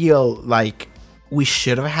feel like we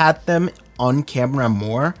should have had them on camera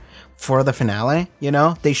more for the finale, you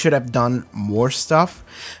know? They should have done more stuff,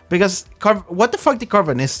 because what the fuck did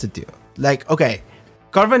Carvanista do? Like, okay,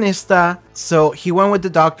 Carvanista, so he went with the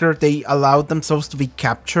doctor, they allowed themselves to be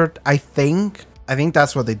captured, I think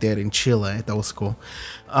that's what they did in Chile. That was cool.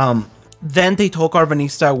 Then they told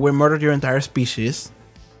Carvanista, we murdered your entire species.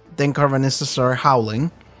 Then Carvanista started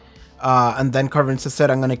howling. And then Carvanista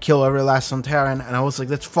said, I'm gonna kill every last Sontaran. And I was like,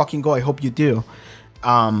 let's fucking go. I hope you do.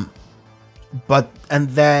 And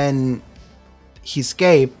then he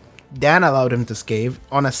escaped. Dan allowed him to escape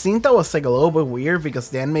on a scene that was like a little bit weird, because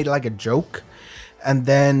Dan made like a joke. And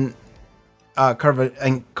then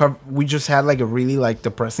we just had like a really like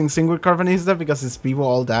depressing scene with Carvanista because his people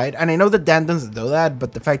all died, and I know that Dan doesn't do that,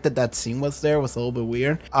 but the fact that that scene was there was a little bit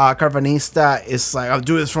weird. Carvanista is like, I'll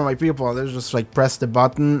do this for my people, and they just like press the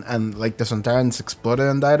button and like the Sontarans exploded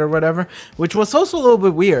and died or whatever, which was also a little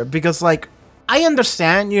bit weird, because like, I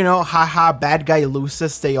understand, you know, haha, bad guy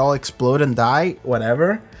loses, they all explode and die,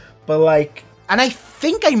 whatever, but like, and I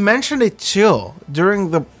think I mentioned it too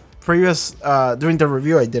during the previous during the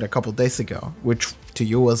review I did a couple days ago, which to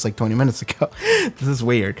you was like 20 minutes ago. This is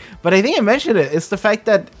weird, but I think I mentioned it. It's the fact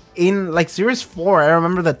that in like series 4, I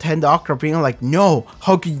remember the 10th Doctor being like, no,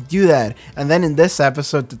 how could you do that? And then in this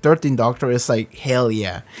episode, the 13th Doctor is like, hell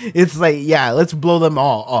yeah. It's like, yeah, let's blow them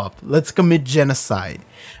all up, let's commit genocide.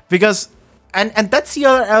 Because And that's the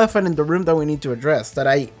other elephant in the room that we need to address, that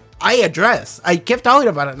I kept talking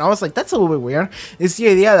about it, and I was like, that's a little bit weird. It's the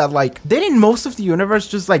idea that, like, didn't most of the universe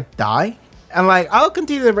just, like, die? And, like, I'll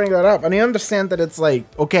continue to bring that up, and I understand that it's like,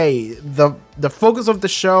 okay, the focus of the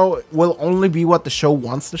show will only be what the show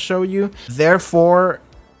wants to show you. Therefore,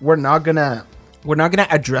 we're not gonna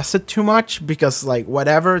address it too much, because, like,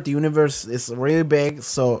 whatever, the universe is really big,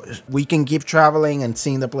 so we can keep traveling and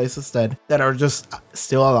seeing the places that are just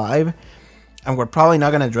still alive. And we're probably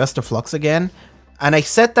not gonna address the Flux again. And I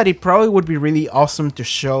said that it probably would be really awesome to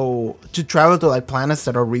travel to, like, planets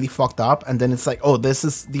that are really fucked up, and then it's like, oh, this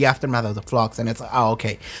is the aftermath of the Flux, and it's like, oh,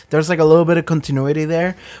 okay, there's like a little bit of continuity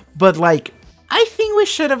there. But, like, I think we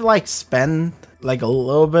should have, like, spent like a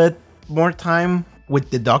little bit more time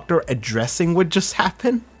with the Doctor addressing what just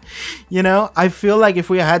happened. You know, I feel like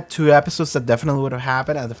if we had 2 episodes, that definitely would have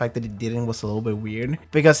happened, and the fact that it didn't was a little bit weird,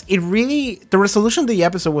 because the resolution of the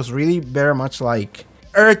episode was really very much like,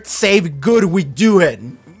 Earth save good, we do it,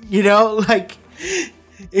 you know, like,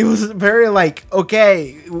 it was very like,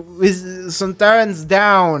 okay, Sontaran's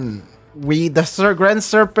down, the Grand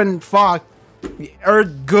Serpent fought,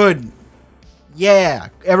 Earth good, yeah,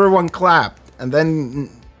 everyone clapped, and then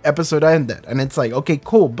episode ended, and it's like, okay,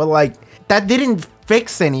 cool, but, like, that didn't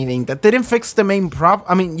fix anything, that didn't fix the main problem.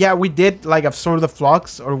 I mean, yeah, we did, like, absorb the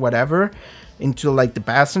Flux or whatever into, like, the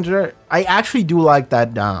passenger. I actually do like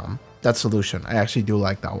that solution. I actually do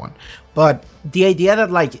like that one. But the idea that,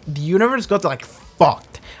 like, the universe got, like,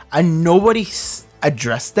 fucked and nobody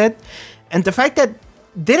addressed it, and the fact that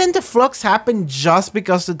didn't the Flux happen just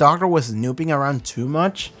because the Doctor was snooping around too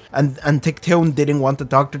much, and Tecteun didn't want the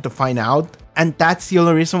Doctor to find out, and that's the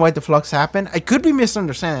only reason why the Flux happened? I could be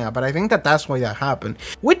misunderstanding that, but I think that that's why that happened,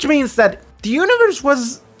 which means that the universe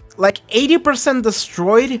was like 80%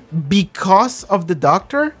 destroyed because of the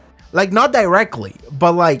Doctor. Like, not directly,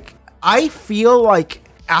 but, like, I feel like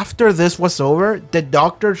after this was over, the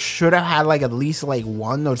Doctor should have had, like, at least, like,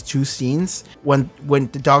 1 or 2 scenes when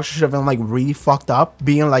the Doctor should have been, like, really fucked up,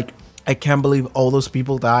 being like, I can't believe all those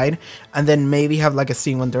people died, and then maybe have, like, a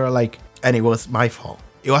scene when they're like, and it was my fault.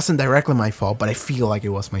 It wasn't directly my fault, but I feel like it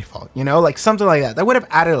was my fault, you know, like something like that. That would have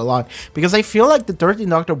added a lot, because I feel like the 13th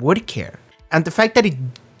Doctor would care, and the fact that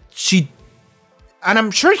and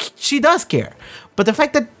I'm sure she does care, but the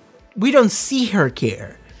fact that we don't see her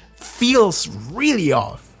care feels really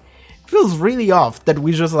off. Feels really off that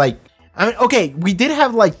we just, like, I mean, okay, we did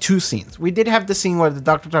have, like, 2 scenes. We did have the scene where the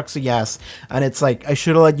Doctor talks to Yas, and it's like, I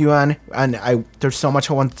should have let you on, and there's so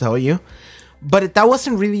much I want to tell you. But that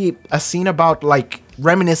wasn't really a scene about, like,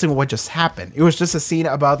 reminiscing what just happened. It was just a scene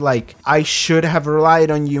about, like, I should have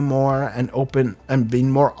relied on you more and open and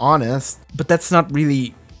been more honest. But that's not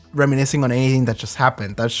really reminiscing on anything that just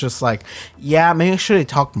happened. That's just like, yeah, maybe I should have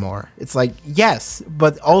talked more. It's like, yes,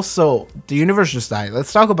 but also the universe just died.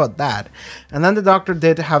 Let's talk about that. And then the Doctor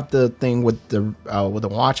did have the thing with the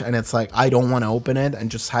watch, and it's like, I don't want to open it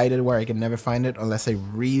and just hide it where I can never find it unless I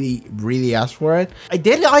really, really ask for it. I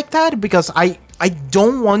did like that, because I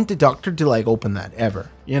don't want the Doctor to, like, open that ever,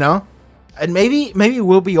 you know? And maybe it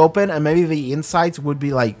will be open, and maybe the insights would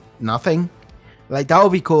be like nothing. Like, that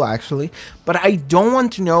would be cool, actually. But I don't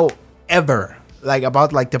want to know ever, like,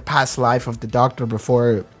 about, like, the past life of the Doctor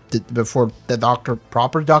before the Doctor,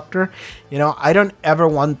 proper Doctor. You know, I don't ever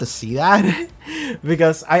want to see that,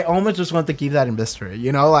 because I almost just want to keep that in mystery.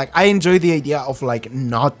 You know, like, I enjoy the idea of, like,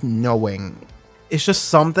 not knowing. It's just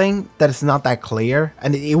something that is not that clear,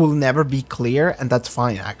 and it will never be clear, and that's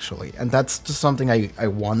fine, actually. And that's just something I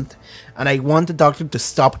want. And I want the Doctor to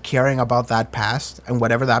stop caring about that past, and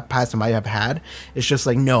whatever that past might have had. It's just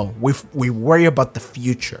like, no, we worry about the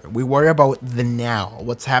future. We worry about the now,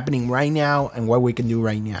 what's happening right now, and what we can do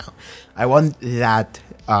right now. I want that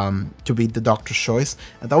to be the Doctor's choice.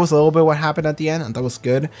 And that was a little bit what happened at the end, and that was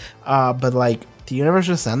good. But, like, the universe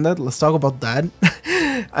just ended. Let's talk about that.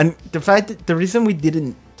 And the fact that the reason we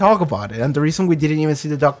didn't talk about it, and the reason we didn't even see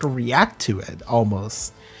the Doctor react to it,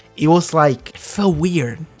 almost, it was like, it felt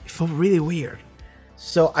weird. It felt really weird.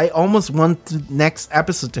 So I almost want the next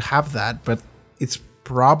episode to have that, but it's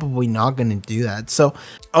probably not gonna do that. So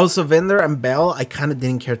also Vinder and Bell, I kind of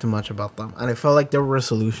didn't care too much about them, and I felt like there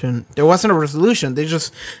wasn't a resolution. They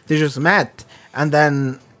just met, and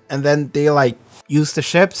then they, like, used the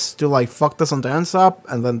ships to, like, fuck the Sontarans up,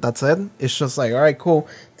 and then that's it. It's just like, alright, cool.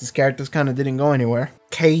 These characters kind of didn't go anywhere.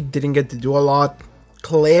 Kate didn't get to do a lot.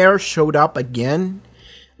 Claire showed up again,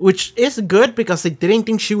 which is good, because I didn't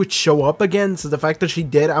think she would show up again. So the fact that she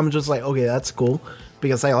did, I'm just like, okay, that's cool,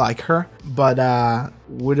 because I like her. But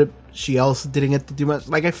she also didn't get to do much.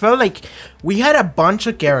 Like, I felt like we had a bunch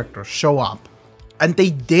of characters show up, and they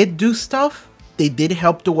did do stuff. they did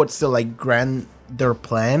help towards the like grand their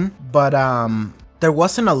plan, but there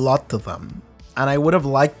wasn't a lot to them, and I would have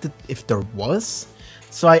liked it if there was.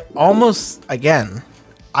 So I almost, again,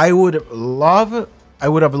 I would have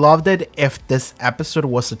loved it if this episode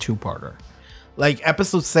was a two-parter. Like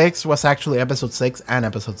episode 6 was actually episode 6 and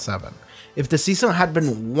episode 7. If the season had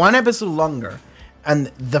been one episode longer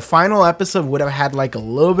and the final episode would have had like a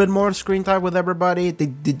little bit more screen time with everybody, they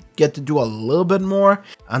did get to do a little bit more,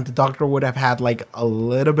 and the Doctor would have had like a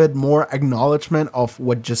little bit more acknowledgement of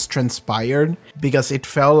what just transpired, because it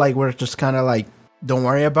felt like we're just kind of like, don't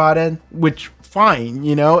worry about it, which fine,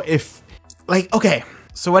 you know, if like, okay.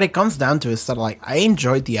 So what it comes down to is that like I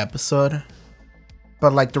enjoyed the episode,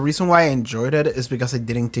 but like the reason why I enjoyed it is because I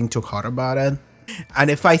didn't think too hard about it.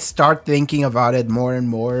 And if I start thinking about it more and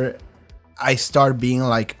more, I start being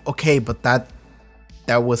like, okay, but that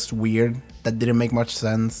was weird. That didn't make much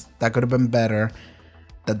sense. That could have been better.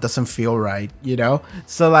 That doesn't feel right, you know?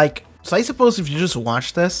 So I suppose if you just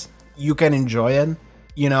watch this, you can enjoy it,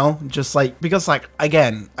 you know? Just like, because like,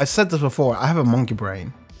 again, I said this before, I have a monkey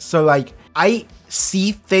brain. So like, I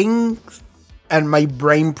see things and my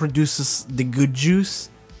brain produces the good juice,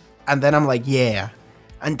 and then I'm like, yeah.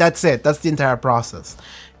 And that's it. That's the entire process.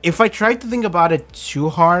 If I try to think about it too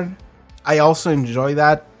hard, I also enjoy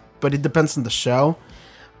that, but it depends on the show.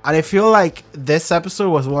 And I feel like this episode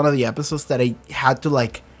was one of the episodes that I had to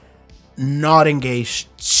like not engage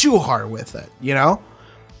too hard with it, you know?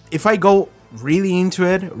 If I go really into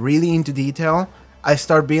it, really into detail, I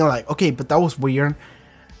start being like, okay, but that was weird.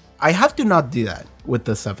 I have to not do that with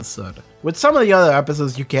this episode. With some of the other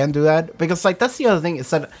episodes, you can do that, because like that's the other thing, is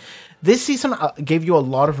that this season gave you a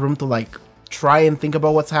lot of room to like try and think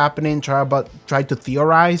about what's happening, try to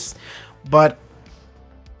theorize. But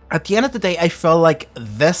at the end of the day, I felt like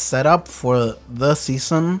this setup for the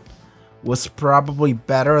season was probably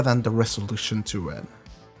better than the resolution to it.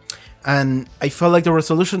 And I felt like the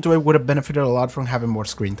resolution to it would have benefited a lot from having more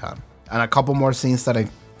screen time and a couple more scenes that I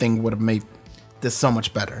think would have made this so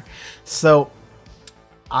much better. So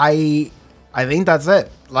I think that's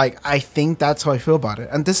it. Like, I think that's how I feel about it.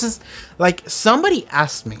 And this is like, somebody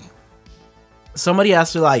asked me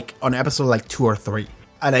like on episode like 2 or 3,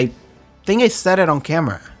 and I think I said it on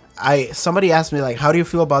camera. Somebody asked me like, how do you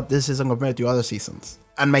feel about this season compared to other seasons?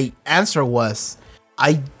 And my answer was,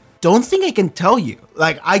 I don't think I can tell you.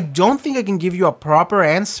 Like, I don't think I can give you a proper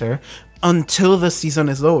answer until the season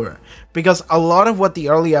is over, because a lot of what the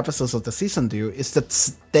early episodes of the season do is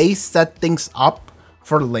that they set things up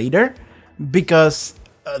for later, because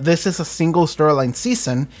this is a single storyline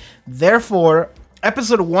season. Therefore,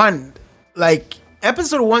 episode 1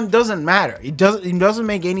 doesn't matter. It doesn't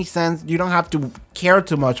make any sense. You don't have to care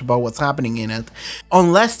too much about what's happening in it,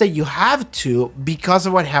 unless that you have to because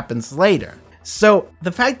of what happens later. So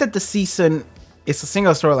the fact that the season is a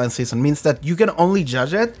single storyline season means that you can only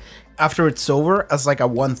judge it after it's over as like a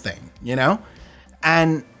one thing, you know?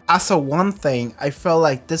 And as a one thing, I felt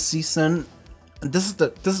like this season, this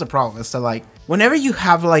is the problem, is that like whenever you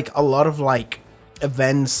have like a lot of like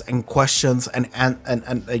events and questions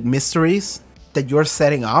and like mysteries that you're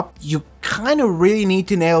setting up, you kind of really need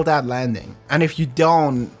to nail that landing. And if you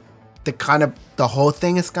don't, the whole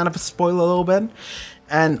thing is kind of a spoil a little bit.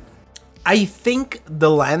 And I think the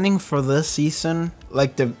landing for this season,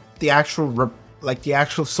 like the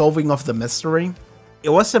actual solving of the mystery, it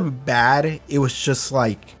wasn't bad. It was just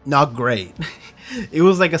like not great. It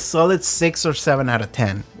was like a solid 6 or 7 out of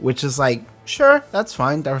 10, which is like, sure, that's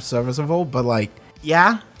fine, they're serviceable, but like,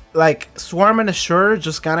 yeah, like Swarm and Assure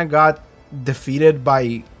just kind of got defeated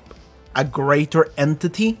by a greater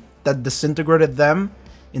entity that disintegrated them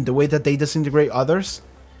in the way that they disintegrate others.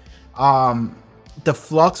 The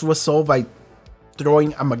Flux was solved by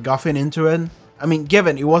throwing a MacGuffin into it. I mean,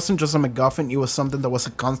 given it wasn't just a MacGuffin, it was something that was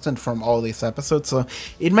a constant from all these episodes, so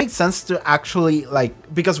it makes sense to actually, like,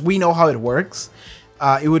 because we know how it works,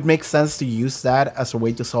 it would make sense to use that as a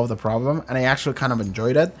way to solve the problem, and I actually kind of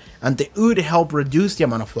enjoyed it, and the would help reduce the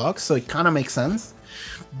amount of Flux, so it kind of makes sense.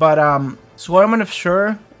 But Swarm and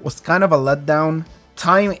Assure was kind of a letdown.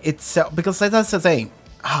 Time itself, because that's the thing,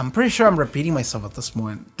 I'm pretty sure I'm repeating myself at this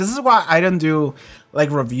point. This is why I don't do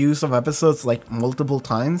like reviews of episodes like multiple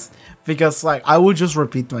times, because like I would just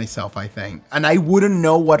repeat myself, I think, and I wouldn't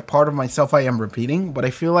know what part of myself I am repeating. But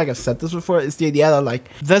I feel like I've said this before. It's the idea that like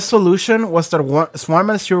the solution was that Swarm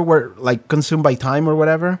and Assure were like consumed by time or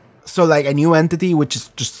whatever, so like a new entity, which is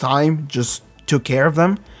just time, just took care of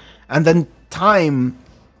them. And then time,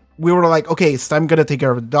 we were like, okay, it's time gonna take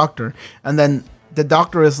care of the Doctor, and then the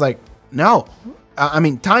Doctor is like, no, I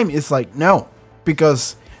mean, time is like, no,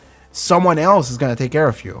 because someone else is going to take care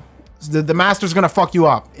of you. The master's gonna fuck you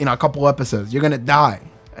up in a couple episodes. You're gonna die.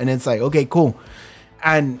 And it's like, okay, cool.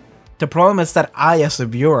 And the problem is that I, as a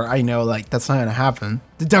viewer, I know like that's not gonna happen.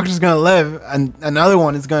 The doctor's gonna live and another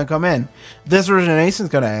one is gonna come in. This origination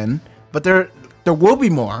is gonna end, but there will be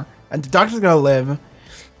more, and the doctor's gonna live,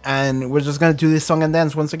 and we're just gonna do this song and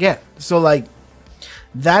dance once again. So like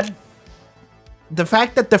that, the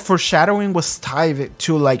fact that the foreshadowing was tied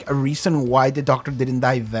to like a reason why the doctor didn't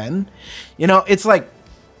die then, you know, it's like,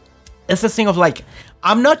 it's this thing of like,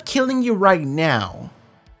 I'm not killing you right now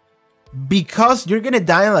because you're gonna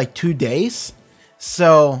die in like 2 days.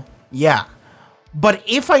 So yeah, but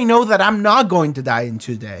if I know that I'm not going to die in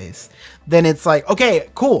 2 days, then it's like, okay,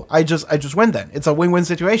 cool, I just win then. It's a win-win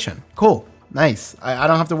situation. Cool, nice. I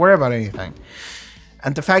don't have to worry about anything.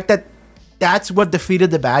 And the fact that that's what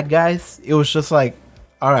defeated the bad guys, it was just like,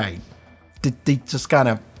 all right, they just kind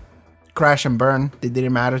of crash and burn. They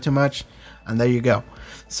didn't matter too much, and there you go.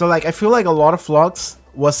 So like, I feel like a lot of Flux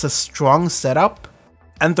was a strong setup,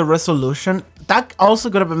 and the resolution that also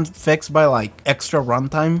could have been fixed by like extra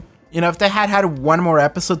runtime. You know, if they had one more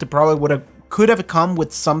episode, they probably could have come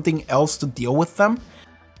with something else to deal with them.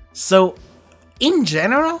 So in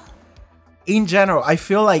general, I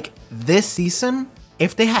feel like this season,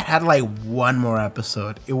 if they had like one more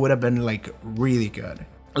episode, it would have been like really good.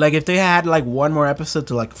 Like if they had like one more episode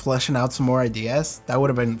to like fleshing out some more ideas, that would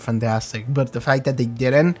have been fantastic. But the fact that they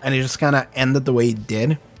didn't, and it just kind of ended the way it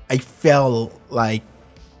did, I felt like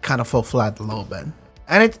kind of fell flat a little bit.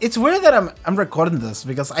 And it's weird that I'm recording this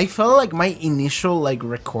because I felt like my initial like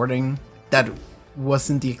recording that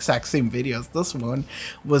wasn't the exact same video as this one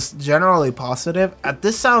was generally positive, and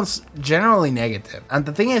this sounds generally negative. And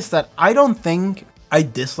the thing is that I don't think I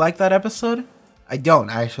dislike that episode. I don't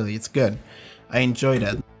actually. It's good. I enjoyed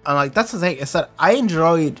it. And like, that's the thing, is that I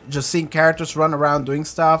enjoyed just seeing characters run around doing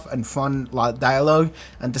stuff and fun dialogue,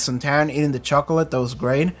 and the Sontaran eating the chocolate. That was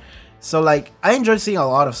great. So like, I enjoyed seeing a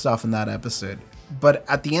lot of stuff in that episode. But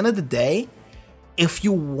at the end of the day, if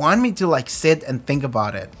you want me to like sit and think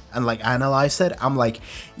about it and like analyze it, I'm like,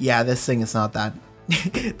 yeah, this thing is not that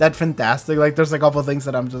that fantastic. Like, there's a couple things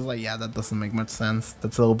that I'm just like, yeah, that doesn't make much sense.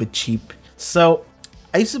 That's a little bit cheap. So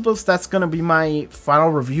I suppose that's gonna be my final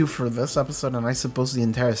review for this episode, and I suppose the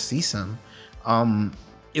entire season.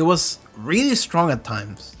 It was really strong at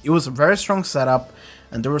times. It was a very strong setup,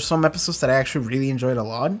 and there were some episodes that I actually really enjoyed a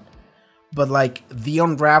lot. But like, the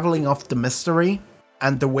unraveling of the mystery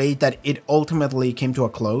and the way that it ultimately came to a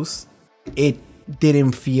close, it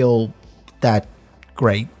didn't feel that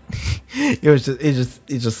great. it was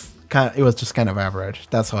just kind of average.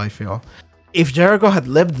 That's how I feel. If Jericho had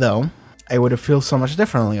lived though, I would have felt so much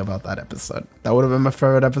differently about that episode. That would have been my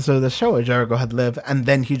favorite episode of the show if Jericho had lived, and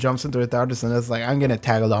then he jumps into the TARDIS and is like, I'm gonna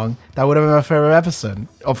tag along. That would have been my favorite episode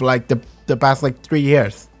of like the past like 3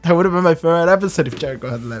 years. That would have been my favorite episode if Jericho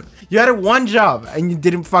had lived. You had one job and you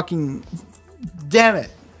didn't fucking... Damn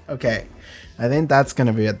it. Okay. I think that's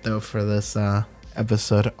gonna be it though for this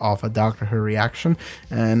episode of a Doctor Who reaction.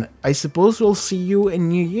 And I suppose we'll see you in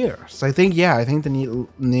New Year. So I think the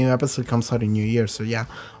new episode comes out in New Year. So yeah,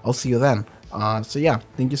 I'll see you then. So yeah,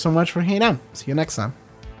 thank you so much for hanging out. See you next time.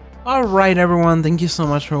 Alright everyone, thank you so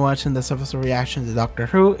much for watching this episode reaction to Doctor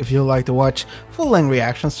Who. If you'd like to watch full-length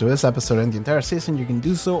reactions to this episode and the entire season, you can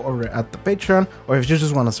do so over at the Patreon, or if you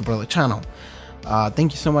just want to support the channel.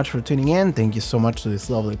 Thank you so much for tuning in. Thank you so much to these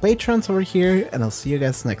lovely patrons over here, and I'll see you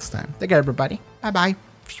guys next time. Take care everybody. Bye bye.